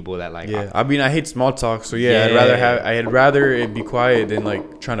around people that like Yeah, I mean, I hate small talk, so yeah, I'd rather it be quiet than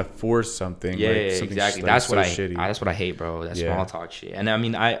like trying to force something. Yeah, like, something exactly. like, That's so what shitty. that's what I hate, bro. That Yeah. small talk shit. And I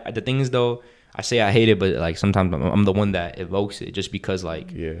mean, the thing is though, I say I hate it, but like sometimes I'm the one that evokes it just because like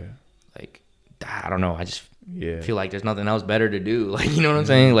I don't know. I just feel like there's nothing else better to do. Like, you know what I'm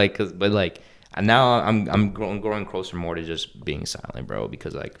saying? Like, but like now I'm growing closer more to just being silent, bro.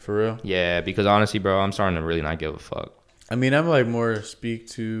 Because like For real. yeah, because honestly, bro, I'm starting to really not give a fuck. I mean, I'm like more speak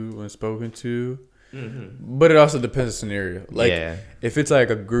to when spoken to, but it also depends on the scenario. Like, Yeah. if it's like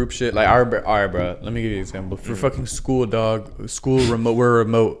a group shit, like all right, bro. Let me give you an example. For fucking school, dog, remote, we're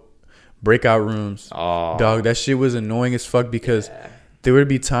remote breakout rooms. Oh, Dog, that shit was annoying as fuck because there would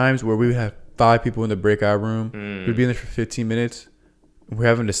be times where we would have 5 people in the breakout room. We'd be in there for 15 minutes. We're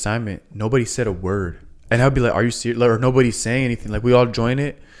having an assignment. Nobody said a word. And I'd be like, are you serious? Like, or nobody's saying anything. Like, we all join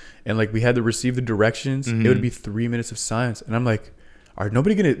it. And, like, we had to receive the directions. It would be 3 minutes of silence. And I'm like, are you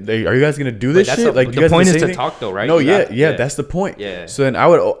guys going to do this shit? Like, the point is to talk though, right? No, You yeah, that's the point. Yeah. So then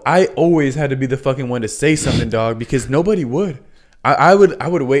I always had to be the fucking one to say something, dog, because nobody would. I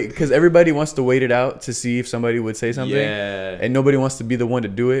would wait because everybody wants to wait it out to see if somebody would say something. Yeah. And nobody wants to be the one to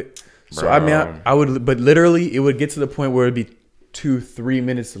do it. So Bro. I mean, I would, but literally, it would get to the point where it'd be 2-3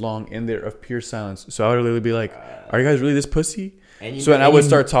 minutes long in there of pure silence. So I would literally be like, "Are you guys really this pussy?" And I would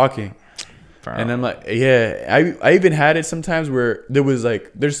start talking, and I'm like, "Yeah." I even had it sometimes where there was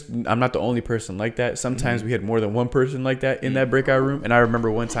like, I'm not the only person like that. Sometimes we had more than one person like that in that breakout room. And I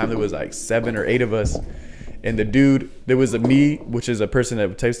remember one time there was like 7 or 8 of us. And the dude, there was me, which is a person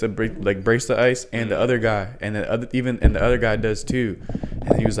that takes the breaks the ice, and the other guy, and the other guy does too.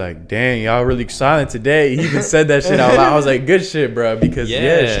 And he was like, "Dang, y'all really silent today." He even said that shit out loud. I was like, "Good shit, bro," because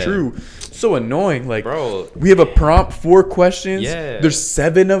it's true. So annoying, like, bro. We have a prompt, 4 questions. Yeah. There's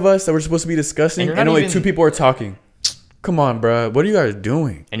 7 of us that we're supposed to be discussing, and only 2 people are talking. Come on, bro. What are you guys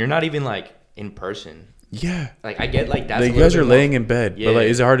doing? And you're not even like in person. Yeah. Like I get like that's Like, you guys are laying in bed, but like,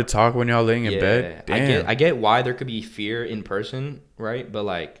 is it hard to talk when y'all laying in bed? Damn. I get why there could be fear in person, right? But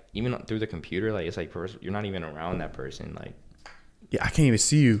like even through the computer, like it's like you're not even around that person, like. Yeah, I can't even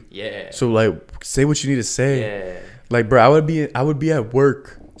see you. Yeah. So like, say what you need to say. Yeah. Like, bro, I would be at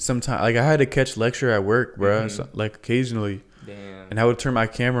work sometime. Like, I had to catch lecture at work, bro. So, like, occasionally. Damn. And I would turn my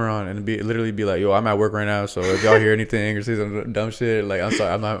camera on and literally be like, "Yo, I'm at work right now. So if y'all hear anything or say some dumb shit, like, I'm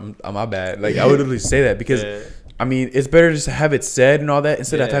sorry, I'm my bad." Like, I would literally say that because, I mean, it's better just to have it said and all that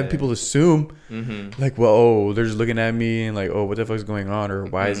instead of having people assume, like, well, oh, they're just looking at me and like, oh, what the fuck's going on, or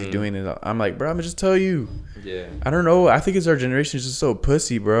why is he doing it? I'm like, bro, I'm gonna just tell you. Yeah. I don't know. I think it's our generation is just so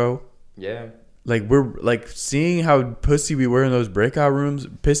pussy, bro. Yeah. Like, we're like seeing how pussy we were in those breakout rooms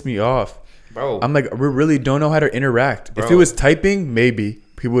pissed me off. Bro. I'm like, we really don't know how to interact. Bro. If it was typing, maybe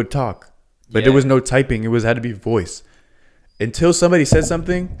people would talk. But there was no typing. It had to be voice. Until somebody said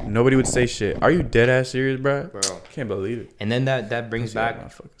something, nobody would say shit. Are you dead ass serious, bro? I can't believe it. And then that brings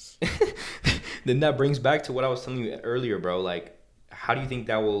back then that brings back to what I was telling you earlier, bro. Like, how do you think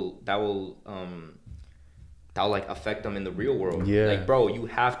that will like affect them in the real world? Yeah. Like, bro, you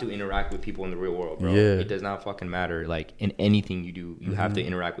have to interact with people in the real world, bro. Yeah. It does not fucking matter. Like, in anything you do, you have to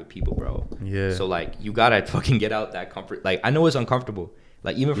interact with people, bro. Yeah. So like, you gotta fucking get out that comfort. Like, I know it's uncomfortable.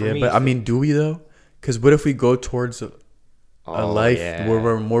 Like, even for me. But I mean, do we though? Because what if we go towards a life where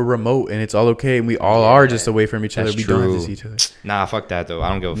we're more remote and it's all okay and we all are just away from each other? That's We don't have to true. see each other. Nah, fuck that though. I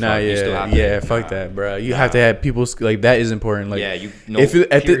don't give a fuck. Nah, You still have to, fuck that, bro. You have to have people like that is important. Like, yeah, you know, if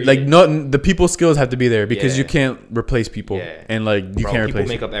it, at the, period. like not the people skills have to be there because you can't replace people. Yeah. And like you Bro, can't people replace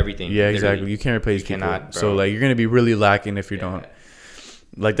make up everything. Yeah, literally. exactly. You can't replace You people. cannot, So bro. like you're gonna be really lacking if you don't.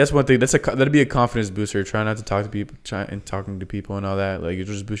 Like, that's one thing. That'd be a confidence booster. Try not to talk to people, talking to people and all that. Like, it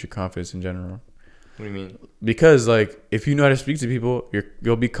just boost your confidence in general. What do you mean? Because like, if you know how to speak to people,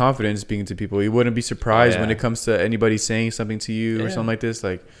 you'll be confident in speaking to people. You wouldn't be surprised when it comes to anybody saying something to you or something like this.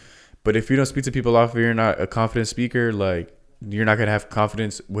 Like, But if you don't speak to people off, you're not a confident speaker. Like you're not gonna have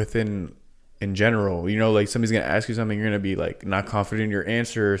confidence within in general. You know, like somebody's gonna ask you something, you're gonna be like not confident in your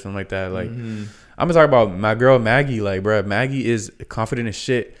answer or something like that. Like I'm gonna talk about my girl Maggie. Like, bro, Maggie is confident as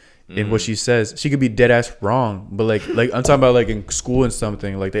shit in what she says. She could be dead ass wrong, but like I'm talking about like in school and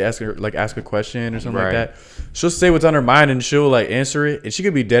something. Like they ask her ask a question or something like that. She'll say what's on her mind and she'll like answer it, and she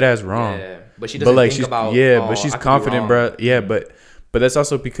could be dead ass wrong. Yeah, but she doesn't think about. But she's confident, bro. Yeah, but that's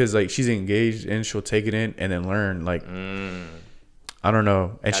also because like she's engaged and she'll take it in and then learn. Like I don't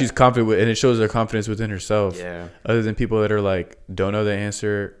know, and she's confident with, and it shows her confidence within herself. Yeah. Other than people that are like don't know the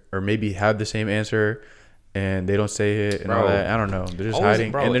answer or maybe have the same answer and they don't say it and all that. I don't know. They're just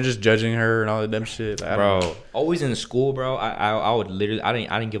hiding and they're just judging her and all that dumb shit. Like, always in school, bro. I would literally I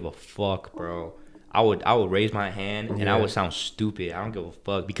didn't give a fuck, bro. I would raise my hand and I would sound stupid. I don't give a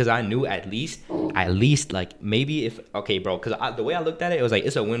fuck because I knew at least like maybe if bro, because the way I looked at it, it was like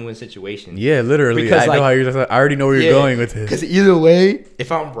it's a win-win situation. Yeah, literally. Because I know how you're. I already know where you're going with it. Because either way, if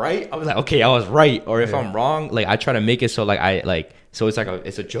I'm right, I was like, okay, I was right, or if I'm wrong, like I try to make it so like I like. So it's like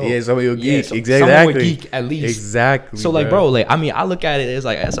it's a joke. Yeah, somebody will geek. So exactly. Someone would geek at least. Exactly. So like, bro, like I mean, I look at it as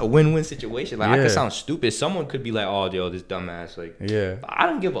like it's a win-win situation. Like I could sound stupid. Someone could be like, "Oh, yo, this dumbass." Like, I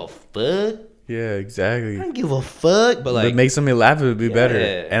don't give a fuck. Yeah, exactly. I don't give a fuck, but like, make somebody laugh, it would be better.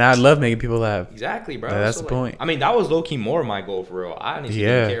 And I love making people laugh. Exactly, bro. Like, that's the point. I mean, that was low key more my goal for real. I didn't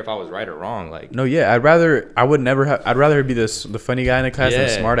even care if I was right or wrong. Like, no, I'd rather be the funny guy in the class than the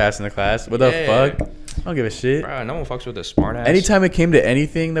smart ass in the class. What the fuck? I don't give a shit. Bro, no one fucks with a smart ass. Anytime it came to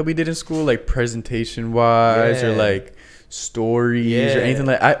anything that we did in school, like presentation wise or like stories or anything,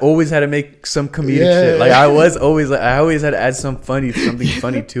 like I always had to make some comedic shit. Like I always had to add something funny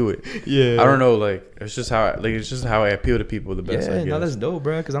to it. I don't know, like it's just how I appeal to people the best. No, that's dope,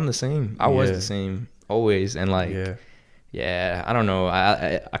 bro. Because I'm the same. I was the same always, and like I don't know.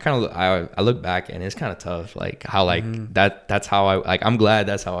 I kind of I look back and it's kind of tough, like how like that's how I like. I'm glad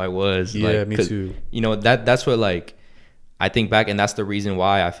that's how I was. Yeah, like, me too. You know that's what like I think back, and that's the reason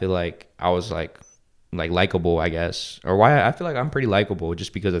why I feel like I was like likable, I guess, or why I feel like I'm pretty likable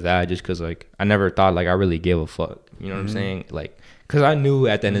just because of that. Just because like I never thought like I really gave a fuck. You know what I'm saying? Like because I knew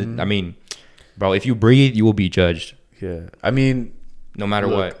at the end. I mean, bro, if you breathe, you will be judged. Yeah, I mean. No matter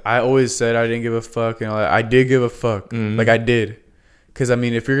what. I always said I didn't give a fuck, and I did give a fuck. Like I did, because I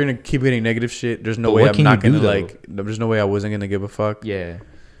mean, if you're gonna keep getting negative shit, there's no way I'm not gonna like. There's no way I wasn't gonna give a fuck. Yeah.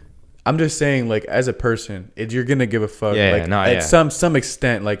 I'm just saying, like as a person, you're gonna give a fuck. Yeah. Like at some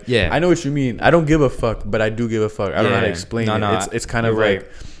extent. Like I know what you mean. I don't give a fuck, but I do give a fuck. I don't know how to explain it. It's kind of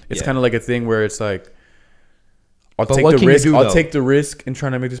like it's kind of like a thing where it's like. I'll take the risk. I'll take the risk in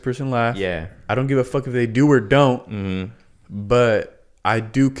trying to make this person laugh. Yeah. I don't give a fuck if they do or don't. But I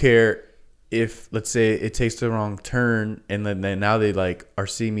do care if, let's say, it takes the wrong turn and then now they like are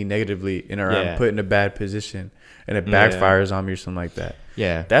seeing me negatively and I'm put in a bad position and it backfires on me or something like that.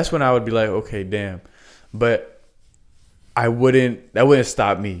 Yeah, that's when I would be like, okay, damn. But that wouldn't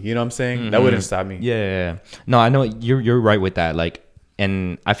stop me. You know what I'm saying? That wouldn't stop me. Yeah. No, I know you're right with that. Like,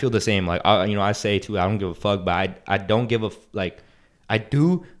 and I feel the same. Like, I say too, I don't give a fuck, but I don't give a like, I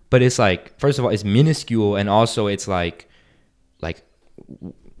do, but it's like, first of all, it's minuscule, and also it's like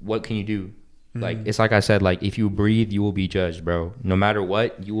what can you do? Like it's like I said, like if you breathe, you will be judged, bro. No matter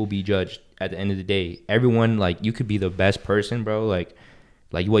what, you will be judged at the end of the day. Everyone, like, you could be the best person, bro. Like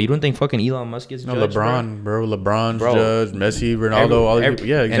what, you don't think fucking Elon Musk gets judged? LeBron's judged, Messi, Ronaldo, all these people.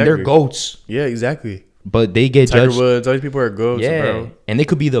 Yeah, exactly. And they're goats. Yeah, exactly. But they get Tiger judged. Woods, all these people are goats, bro. And they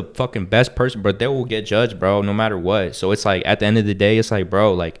could be the fucking best person, but they will get judged, bro, no matter what. So it's like at the end of the day, it's like,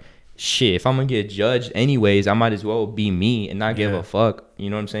 bro, like, shit, if I'm gonna get judged anyways, I might as well be me and not give a fuck.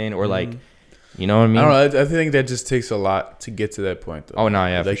 You know what I'm saying? Or like, you know what I mean? I don't know. I think that just takes a lot to get to that point, though. Oh no,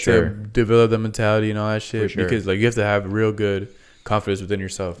 yeah, like for sure. To develop the mentality and all that shit, sure. because like you have to have real good confidence within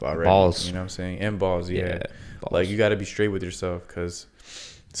yourself already. Balls, you know what I'm saying? And balls, yeah. Balls. Like you got to be straight with yourself, because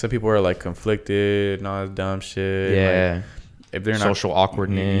some people are like conflicted and all that dumb shit. Yeah. Like, if they're not social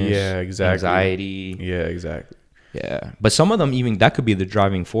awkwardness. Yeah, exactly. Anxiety. Yeah, exactly. Yeah, but some of them even that could be the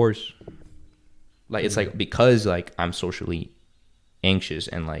driving force. Like it's like because like I'm socially anxious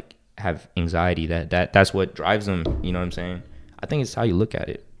and like have anxiety that's what drives them. You know what I'm saying? I think it's how you look at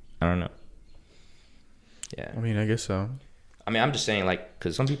it. I don't know. Yeah. I mean, I guess so. I mean, I'm just saying like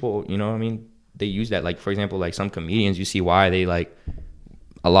because some people, you know what I mean, they use that. Like for example, like some comedians, you see why they like.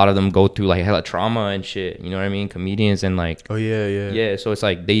 A lot of them go through like hella trauma and shit. You know what I mean? Comedians and like. Oh yeah. Yeah. So it's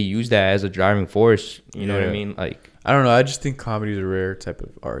like they use that as a driving force. You know what I mean? Like. I don't know. I just think comedy is a rare type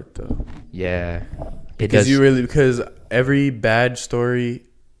of art, though. Yeah. Because every bad story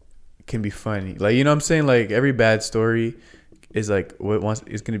can be funny. Like, you know what I'm saying? Like every bad story is like what wants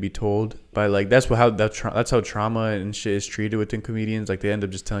is going to be told by like that's how trauma and shit is treated within comedians. Like they end up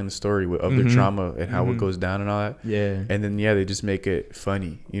just telling the story of their trauma and how it goes down and all that. Yeah. And then they just make it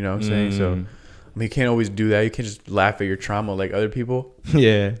funny. You know what I'm saying? So I mean, you can't always do that. You can't just laugh at your trauma like other people.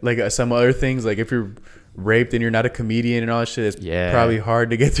 Yeah. Like some other things, like if you're raped and you're not a comedian and all that shit, it's probably hard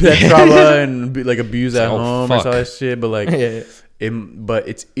to get through that trauma and be like abused at home or all that shit. But like, but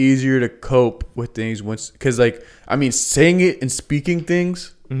it's easier to cope with things once, because like, I mean, saying it and speaking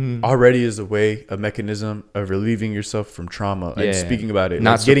things already is a mechanism of relieving yourself from trauma and speaking about it,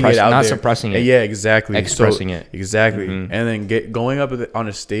 not like getting it out not there. Suppressing it. And yeah, exactly. Expressing it. Exactly. And then going up on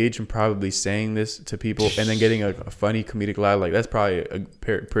a stage and probably saying this to people and then getting a funny comedic laugh, like that's probably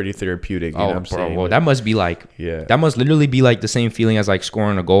pretty therapeutic. You know what I'm saying? Well, that must be like, that must literally be like the same feeling as like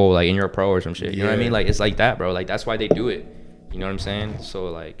scoring a goal like in your pro or some shit. You know what I mean? Like it's like that, bro. Like that's why they do it. You know what I'm saying? So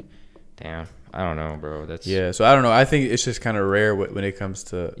like, damn, I don't know, bro. That's so I don't know. I think it's just kind of rare when it comes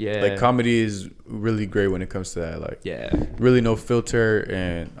to like comedy is really great when it comes to that. Like really no filter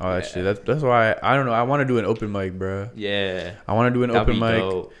and all that shit. That's why I don't know. I want to do an open mic, bro. Yeah, I want to do an open mic.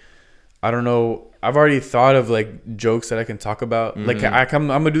 Dope. I don't know. I've already thought of like jokes that I can talk about. Like I'm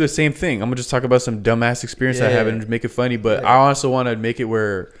gonna do the same thing. I'm gonna just talk about some dumbass experience I have and make it funny. But I also want to make it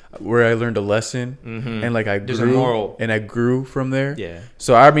where I learned a lesson and like there's a moral and I grew from there. Yeah.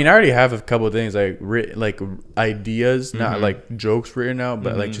 So I mean, I already have a couple of things like ideas, not like jokes written out,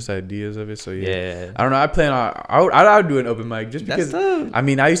 but like just ideas of it. So yeah. I don't know. I plan on I would do an open mic just because. I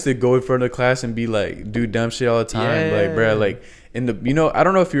mean, I used to go in front of the class and be like do dumb shit all the time. Yeah. Like, bro, like in the I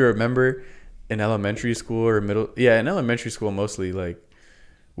don't know if you remember. In elementary school or in elementary school mostly, like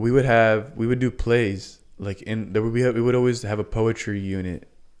we would do plays like we would always have a poetry unit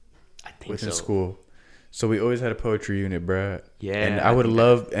within school. So we always had a poetry unit, bruh. Yeah. And I would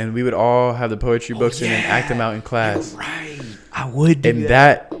and we would all have the poetry books and then act them out in class. Right. I would do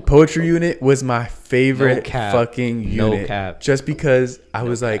that poetry unit was my favorite fucking unit. No cap. Just because I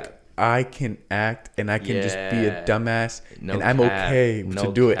was like, I can act and I can just be a dumbass and I'm okay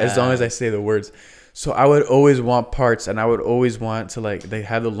to do it as long as I say the words. So I would always want parts and I would always want to like they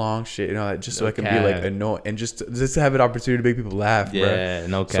have the long shit, you know, just so I can be like annoying and just to have an opportunity to make people laugh,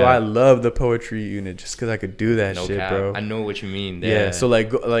 bro. So I love the poetry unit just because I could do that shit, bro. I know what you mean. Yeah. So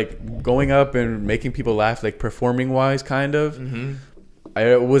like going up and making people laugh, like performing wise, kind of.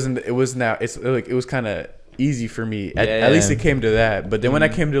 It was kind of easy for me. At least it came to that. But then when I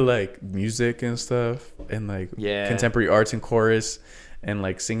came to like music and stuff and like contemporary arts and chorus and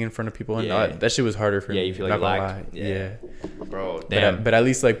like singing in front of people and that shit was harder for me. Yeah, you feel like lacked. Yeah. Bro, damn. But at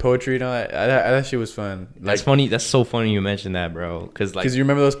least like poetry and all that shit was fun. Like, that's funny. That's so funny you mentioned that, bro. Cause you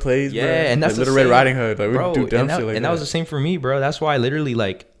remember those plays, bro? Yeah, and that's like Little Red Riding Hood. Like we would do dumb shit like that. And that was the same for me, bro. That's why I literally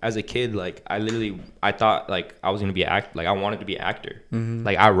like as a kid, like I thought like I was gonna be like I wanted to be an actor.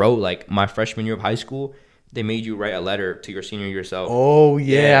 Like I wrote like my freshman year of high school. They made you write a letter to your senior yourself. Oh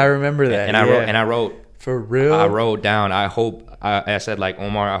yeah, I remember that. And I wrote for real. I wrote down. I said like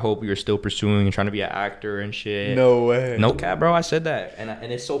Omar. I hope you're still pursuing and trying to be an actor and shit. No way. No cap, bro. I said that, and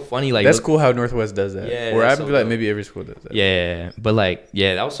it's so funny. Like that's cool how Northwest does that. Yeah. Or I feel like maybe every school does that. Yeah, but like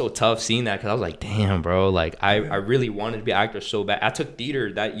that was so tough seeing that because I was like, damn, bro. Like I really wanted to be an actor so bad. I took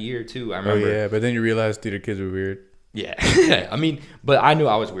theater that year too. I remember. Oh yeah, but then you realized theater kids were weird. Yeah. I mean, but I knew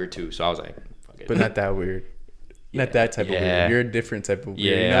I was weird too, so I was like, fuck it. But not that weird. Not that type of weird. You're a different type of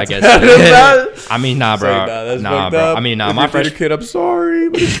weird. Yeah, I guess. I mean, nah, bro. Nah, bro. I mean, nah. My theater kid, I'm sorry,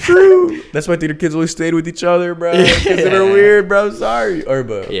 but it's true. That's why theater kids always stayed with each other, bro. Because they were weird, bro. I'm sorry.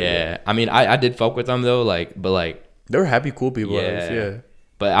 I mean, I did fuck with them though, but they were happy, cool people. Yeah.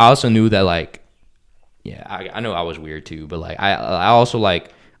 But I also knew that I know I was weird too, but I also I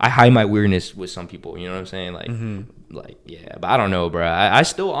hide my weirdness with some people. You know what I'm saying? But I don't know, bro. I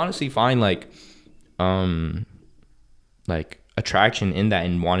still honestly find attraction in that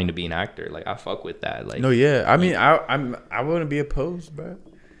and wanting to be an actor. Like I fuck with that. Like no, yeah. I mean, I wouldn't be opposed, bro.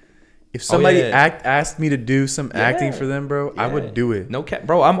 If somebody asked me to do some acting for them, bro, I would do it. No cap,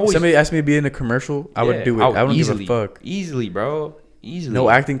 bro. I'm always. If somebody asked me to be in a commercial, I would do it. I don't give a fuck. Easily, bro. Easily. No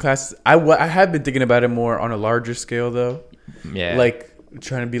acting classes. I have been thinking about it more on a larger scale though. Yeah. Like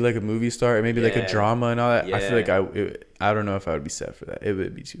trying to be like a movie star or maybe like a drama and all that. Yeah. I feel like I don't know if I would be set for that. It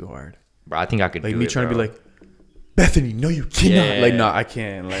would be too hard. Bro, I think I could. Like do me trying to be like, Bethany, no, you cannot. Yeah. Like, no, I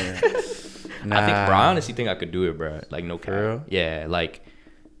can't. Like, nah. I honestly think I could do it, bro. Like, no cap. Yeah, like,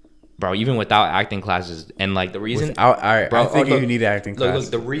 bro, even without acting classes, and like the reason, I think you need acting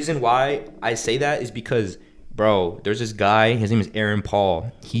classes. Look, the reason why I say that is because, bro, there's this guy. His name is Aaron Paul.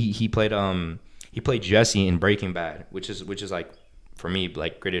 He played Jesse in Breaking Bad, which is like for me,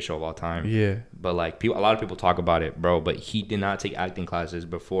 like, greatest show of all time. Yeah. But like a lot of people talk about it, bro. But he did not take acting classes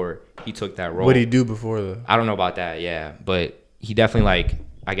before he took that role. What did he do before though? I don't know about that, yeah. But he definitely, like,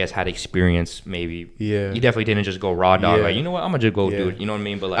 I guess, had experience. Maybe. Yeah. He definitely didn't just go raw dog. Yeah. Like, you know what? I'm gonna just go do it. You know what I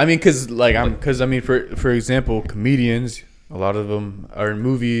mean? But like, I mean, for example, comedians. A lot of them are in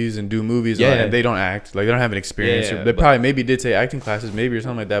movies and do movies, and they don't act. Like, they don't have an experience. Yeah, they probably maybe did take acting classes, maybe, or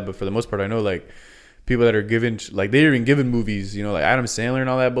something like that. But for the most part, I know, like, people that are given, like, they're even given movies, you know, like Adam Sandler and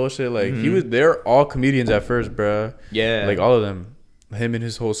all that bullshit. Like, they're all comedians at first, bruh. Yeah. Like, all of them. Him and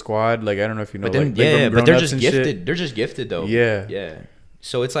his whole squad. Like, I don't know if you know. But then, like, but they're just gifted. Shit. They're just gifted, though. Yeah. Yeah.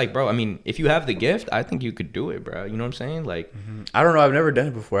 So it's like, bro, I mean, if you have the gift, I think you could do it, bro. You know what I'm saying? Like, I don't know. I've never done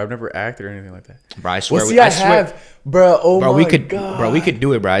it before. I've never acted or anything like that. Bro, I swear. Well, see, I have, bro. Oh bro, my god. Bro, we could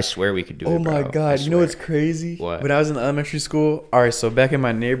do it, bro. I swear we could do it. Oh my god. You know what's crazy? What? When I was in elementary school, all right. So back in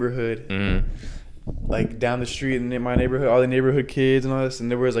my neighborhood, like down the street in my neighborhood, all the neighborhood kids and all this, and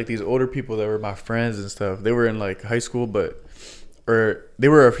there was like these older people that were my friends and stuff. They were in like high school, he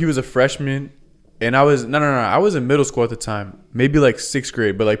was a freshman. And I was I was in middle school at the time, maybe like 6th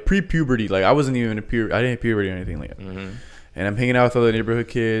grade, but like pre-puberty. Like, I wasn't even I didn't have puberty or anything like that. And I'm hanging out with all the neighborhood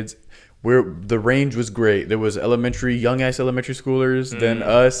kids. Where the range was great. There was young ass elementary schoolers, then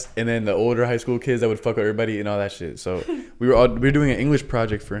us, and then the older high school kids that would fuck with everybody and all that shit. So we were doing an English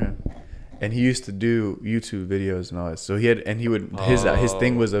project for him, and he used to do YouTube videos and all that. So his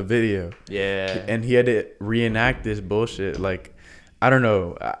thing was a video. Yeah. And he had to reenact this bullshit like. I don't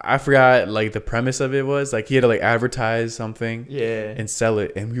know. I forgot like the premise of it was like he had to like advertise something, and sell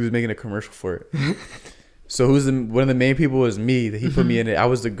it, and he was making a commercial for it. So one of the main people was me. That he put me in it. I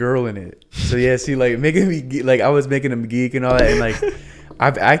was the girl in it. So yeah, see, like making me like I was making him geek and all that, and like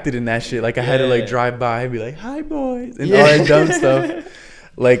I've acted in that shit. Like I had to like drive by and be like, "Hi boys," and all that dumb stuff.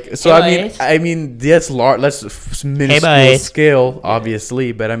 Like, so hey, I mean, that's minuscule scale,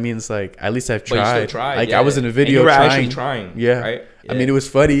 obviously, but I mean, it's like at least I've tried. But you still tried, like I was in a video, and you were actually trying. Yeah. Right? I mean, it was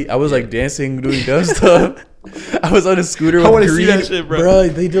funny. I was like dancing, doing dumb stuff. I was on a scooter. I want to see that shit, bro. Bro,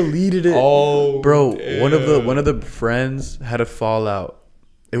 they deleted it. Oh, bro, damn. one of the friends had a fallout.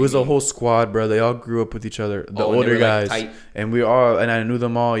 It was a whole squad, bro. They all grew up with each other. The older guys, like, and I knew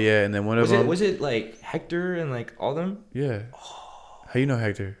them all. Yeah, and then one of them was it like Hector and like all them. Yeah. How you know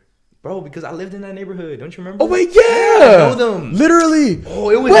Hector? Bro, because I lived in that neighborhood. Don't you remember? Oh, wait, yeah. I know them. Literally. Oh,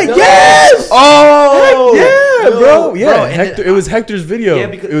 it was wait, them. Yes. Oh. Heck yeah, bro. Yeah, bro, Hector. It was Hector's video. Yeah,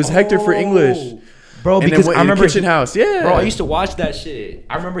 because, it was Hector for English. Bro, because I remember Kitchen House. Yeah. Bro, I used to watch that shit.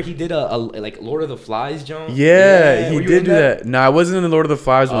 I remember he did a like Lord of the Flies, Jones. Yeah, he did do that. Nah, I wasn't in the Lord of the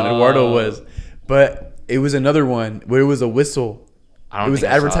Flies one. Eduardo was. But it was another one where it was a whistle. It was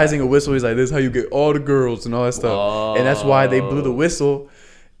advertising a whistle. He's like, this is how you get all the girls and all that stuff. Oh. And that's why they blew the whistle.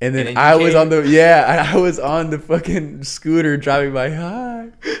 And then I was on the fucking scooter driving by. Hi.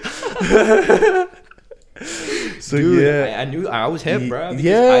 So dude, yeah, I was hip, bro.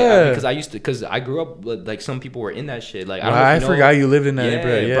 Because I grew up like some people were in that shit. Like I forgot you lived in that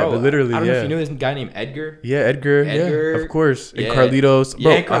neighborhood. Yeah, bro, but literally, I don't know if you know this guy named Edgar. Yeah, Edgar. Yeah, of course. And Carlitos.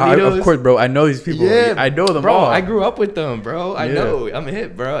 Bro, Carlitos. Of course, bro. I know these people. Yeah, I know them all. I grew up with them, bro. I know. I'm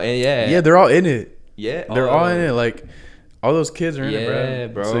hip, bro. And yeah, they're all in it. Yeah, they're all in it. Like. All those kids are in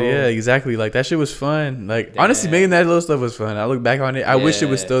it, bro. So yeah, exactly. Like that shit was fun. Like honestly, making that little stuff was fun. I look back on it. I wish it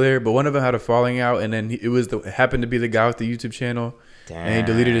was still there, but one of them had a falling out, and then it happened to be the guy with the YouTube channel, and he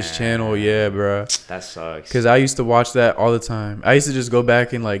deleted his channel. Yeah, bro. That sucks. Because I used to watch that all the time. I used to just go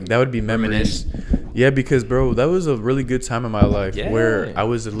back and like that would be memories. Yeah, because bro, that was a really good time in my life where I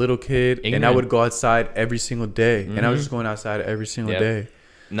was a little kid and I would go outside every single day, and I was just going outside every single day.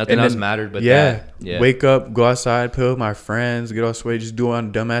 Nothing else mattered but that. Yeah. Wake up, go outside, play with my friends, get all sweaty, just do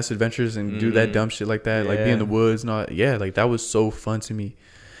on dumbass adventures and do that dumb shit like that, like be in the woods and all that. Yeah, like that was so fun to me.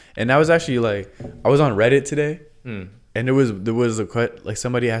 And that was actually like, I was on Reddit today, and there was like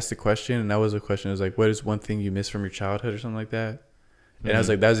somebody asked a question, and that was a question. It was like, what is one thing you miss from your childhood or something like that? And I was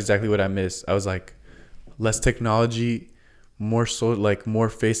like, that was exactly what I missed. I was like, less technology, more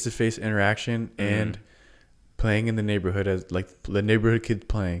face-to-face interaction, and playing in the neighborhood as like the neighborhood kids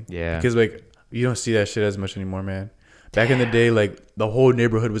playing. Yeah. Because like you don't see that shit as much anymore, man. Back in the day, like the whole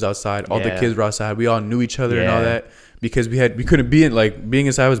neighborhood was outside. All the kids were outside. We all knew each other and all that because we couldn't be in being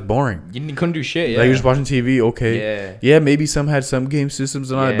inside was boring. You couldn't do shit. Yeah. Like you're just watching TV. Okay. Yeah. Maybe some had some game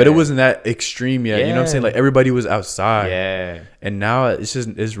systems and all that, but it wasn't that extreme yet. You know what I'm saying? Like everybody was outside. Yeah. And now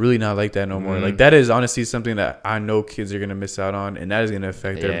it's really not like that no more. Like that is honestly something that I know kids are gonna miss out on, and that is gonna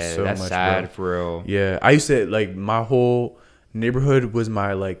affect them so much. That's sad, for real. Yeah. I used to like my whole neighborhood was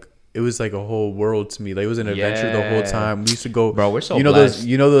my like. It was like a whole world to me. Like it was an adventure the whole time. We used to go, bro. We're so blessed.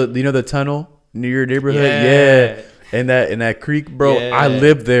 You know the tunnel near your neighborhood. Yeah. in that creek, bro. Yeah. I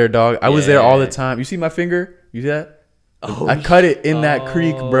lived there, dog. I was there all the Yeah. time. You see my finger? You see that? Oh, I cut it in that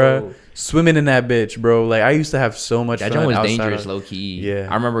creek, bro. oh. Swimming in that bitch, bro. Like I used to have so much That fun joint was outside dangerous, of- low key. Yeah.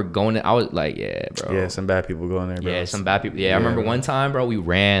 I remember going. I was like, yeah, bro. Yeah, some bad people going there, bro. Yeah, some bad people. Yeah, I remember one time, bro. We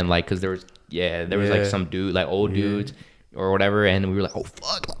ran like because there was like Yeah. some dude, like old Yeah. dudes or whatever, and we were like, oh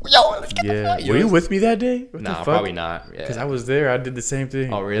fuck, yo, let's get the Yeah. fuck. Were you with me that day? What the Nah, fuck? probably not. Yeah. Because I was there. I did the same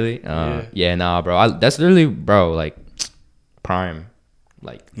thing. Oh really? Yeah. Yeah, nah, bro. That's literally, bro. Like prime.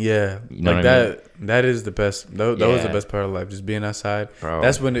 Like Yeah, You know like what I that. That is the best. That was the Yeah. best part of life, just being outside. Bro.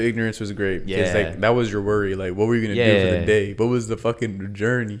 That's when the ignorance was great. Because Yeah. like that was your worry. Like, what were you gonna do for Yeah. the day? What was the fucking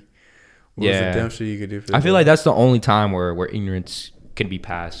journey? What was Yeah. the dumb shit you could do for the I feel day? like that's the only time where ignorance can be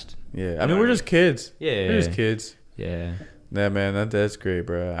passed. Yeah, I know mean, what we're I mean? just kids. Yeah. We're just kids. Yeah. Yeah, man, that's great,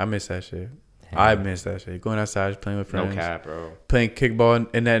 bro. I miss that shit. I miss that shit. Going outside, playing with No friends, cap, bro. playing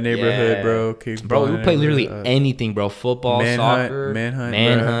kickball in that neighborhood, Yeah. bro. Kickball Bro, in we that play literally neighborhood. anything, bro. Football, Manhunt, soccer,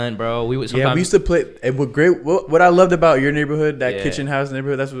 manhunt, bro. We would Yeah, sometimes. we used to play. And what I loved about your neighborhood, that Yeah. kitchen house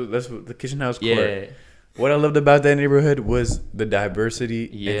neighborhood, that's what the kitchen house court. Yeah. What I loved about that neighborhood was the diversity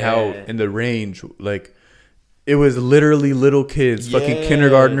and how Yeah. in the range, like it was literally little kids, fucking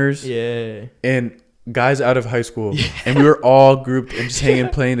kindergartners, Yeah. and guys out of high school, and we were all grouped and just hanging,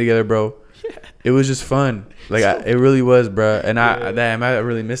 playing together, bro. It was just fun. Like it really was, bro. And I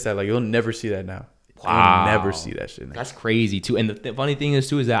really miss that. Like you'll never see that now. Wow. You'll never see that shit now. That's crazy too. And the funny thing is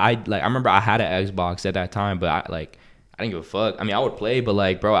too is that I remember I had an Xbox at that time, but I didn't give a fuck. I mean, I would play, but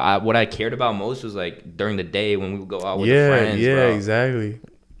like, bro, what I cared about most was like during the day when we would go out with the friends. Yeah, bro. exactly.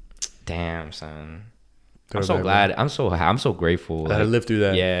 Damn, son. Throw I'm it so back, glad. I'm so grateful. that I lived through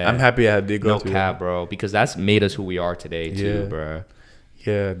that. Yeah. I'm happy I did go No through cap, bro, because that's made us who we are today too, Yeah. bro. that.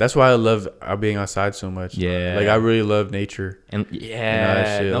 Yeah, that's why I love being outside so much. Yeah. like I really love nature. And You know, yeah,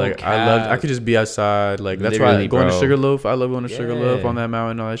 that shit. no like cap. I could just be outside. Like that's Literally, why going to bro. Sugarloaf. I love going to Sugarloaf Yeah. on that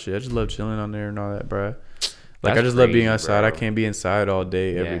mountain and all that shit. I just love chilling on there and all that, bro. Like That's I just love being crazy, outside. bro. I can't be inside all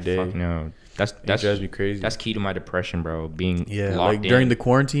day every day. Fuck no. That drives me crazy. That's key to my depression, bro. Being Yeah, locked like during in. the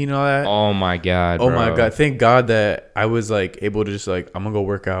quarantine and all that. Oh my god. Oh my bro. god! Thank God that I was like able to just like I'm gonna go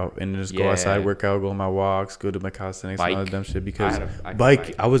work out and just go Yeah. outside, work out, go on my walks, go to my calisthenics and all that Bike. dumb shit because I could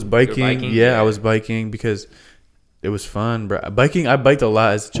bike. I was biking. biking? Yeah, I Yeah. was biking because it was fun, bro. Biking. I biked a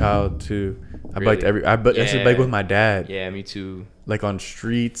lot as a child too. I biked Really? I used to bike with my dad, Yeah, me too. like on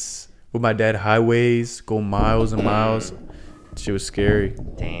streets with my dad, highways, go miles and miles. Shit was scary.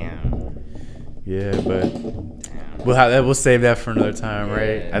 Damn. Yeah, but we'll save that for another time,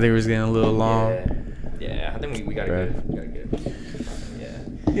 right? Yeah. I think we're just getting a little long. Yeah, I think we got to Right. get. We got to get.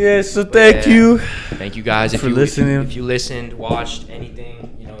 Yeah. Yeah, so thank yeah. you. Thank you guys For listening. If you listened, watched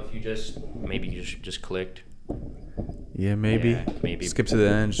anything, you know, if you just maybe you just clicked. Yeah, maybe. Yeah, maybe. Skip to the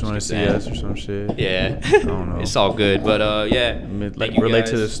end. Just want to Skip see to the us or some shit. Yeah. I don't know. It's all good, but yeah. Like Thank you relate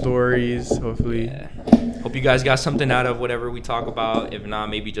to the guys. stories, hopefully. Yeah. Hope you guys got something out of whatever we talk about. If not,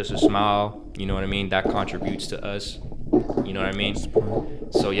 maybe just a smile. You know what I mean? That contributes to us. You know what I mean?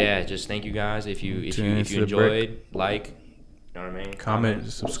 So yeah, just thank you guys. If you Tune into the enjoyed, like, you know what I mean? Comment,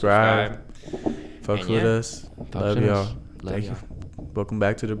 subscribe. Fuck And with yeah, us. fuck Love with y'all. us. Love Thank y'all. you. Welcome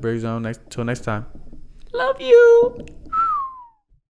back to the Break Zone. Till next time. Love you.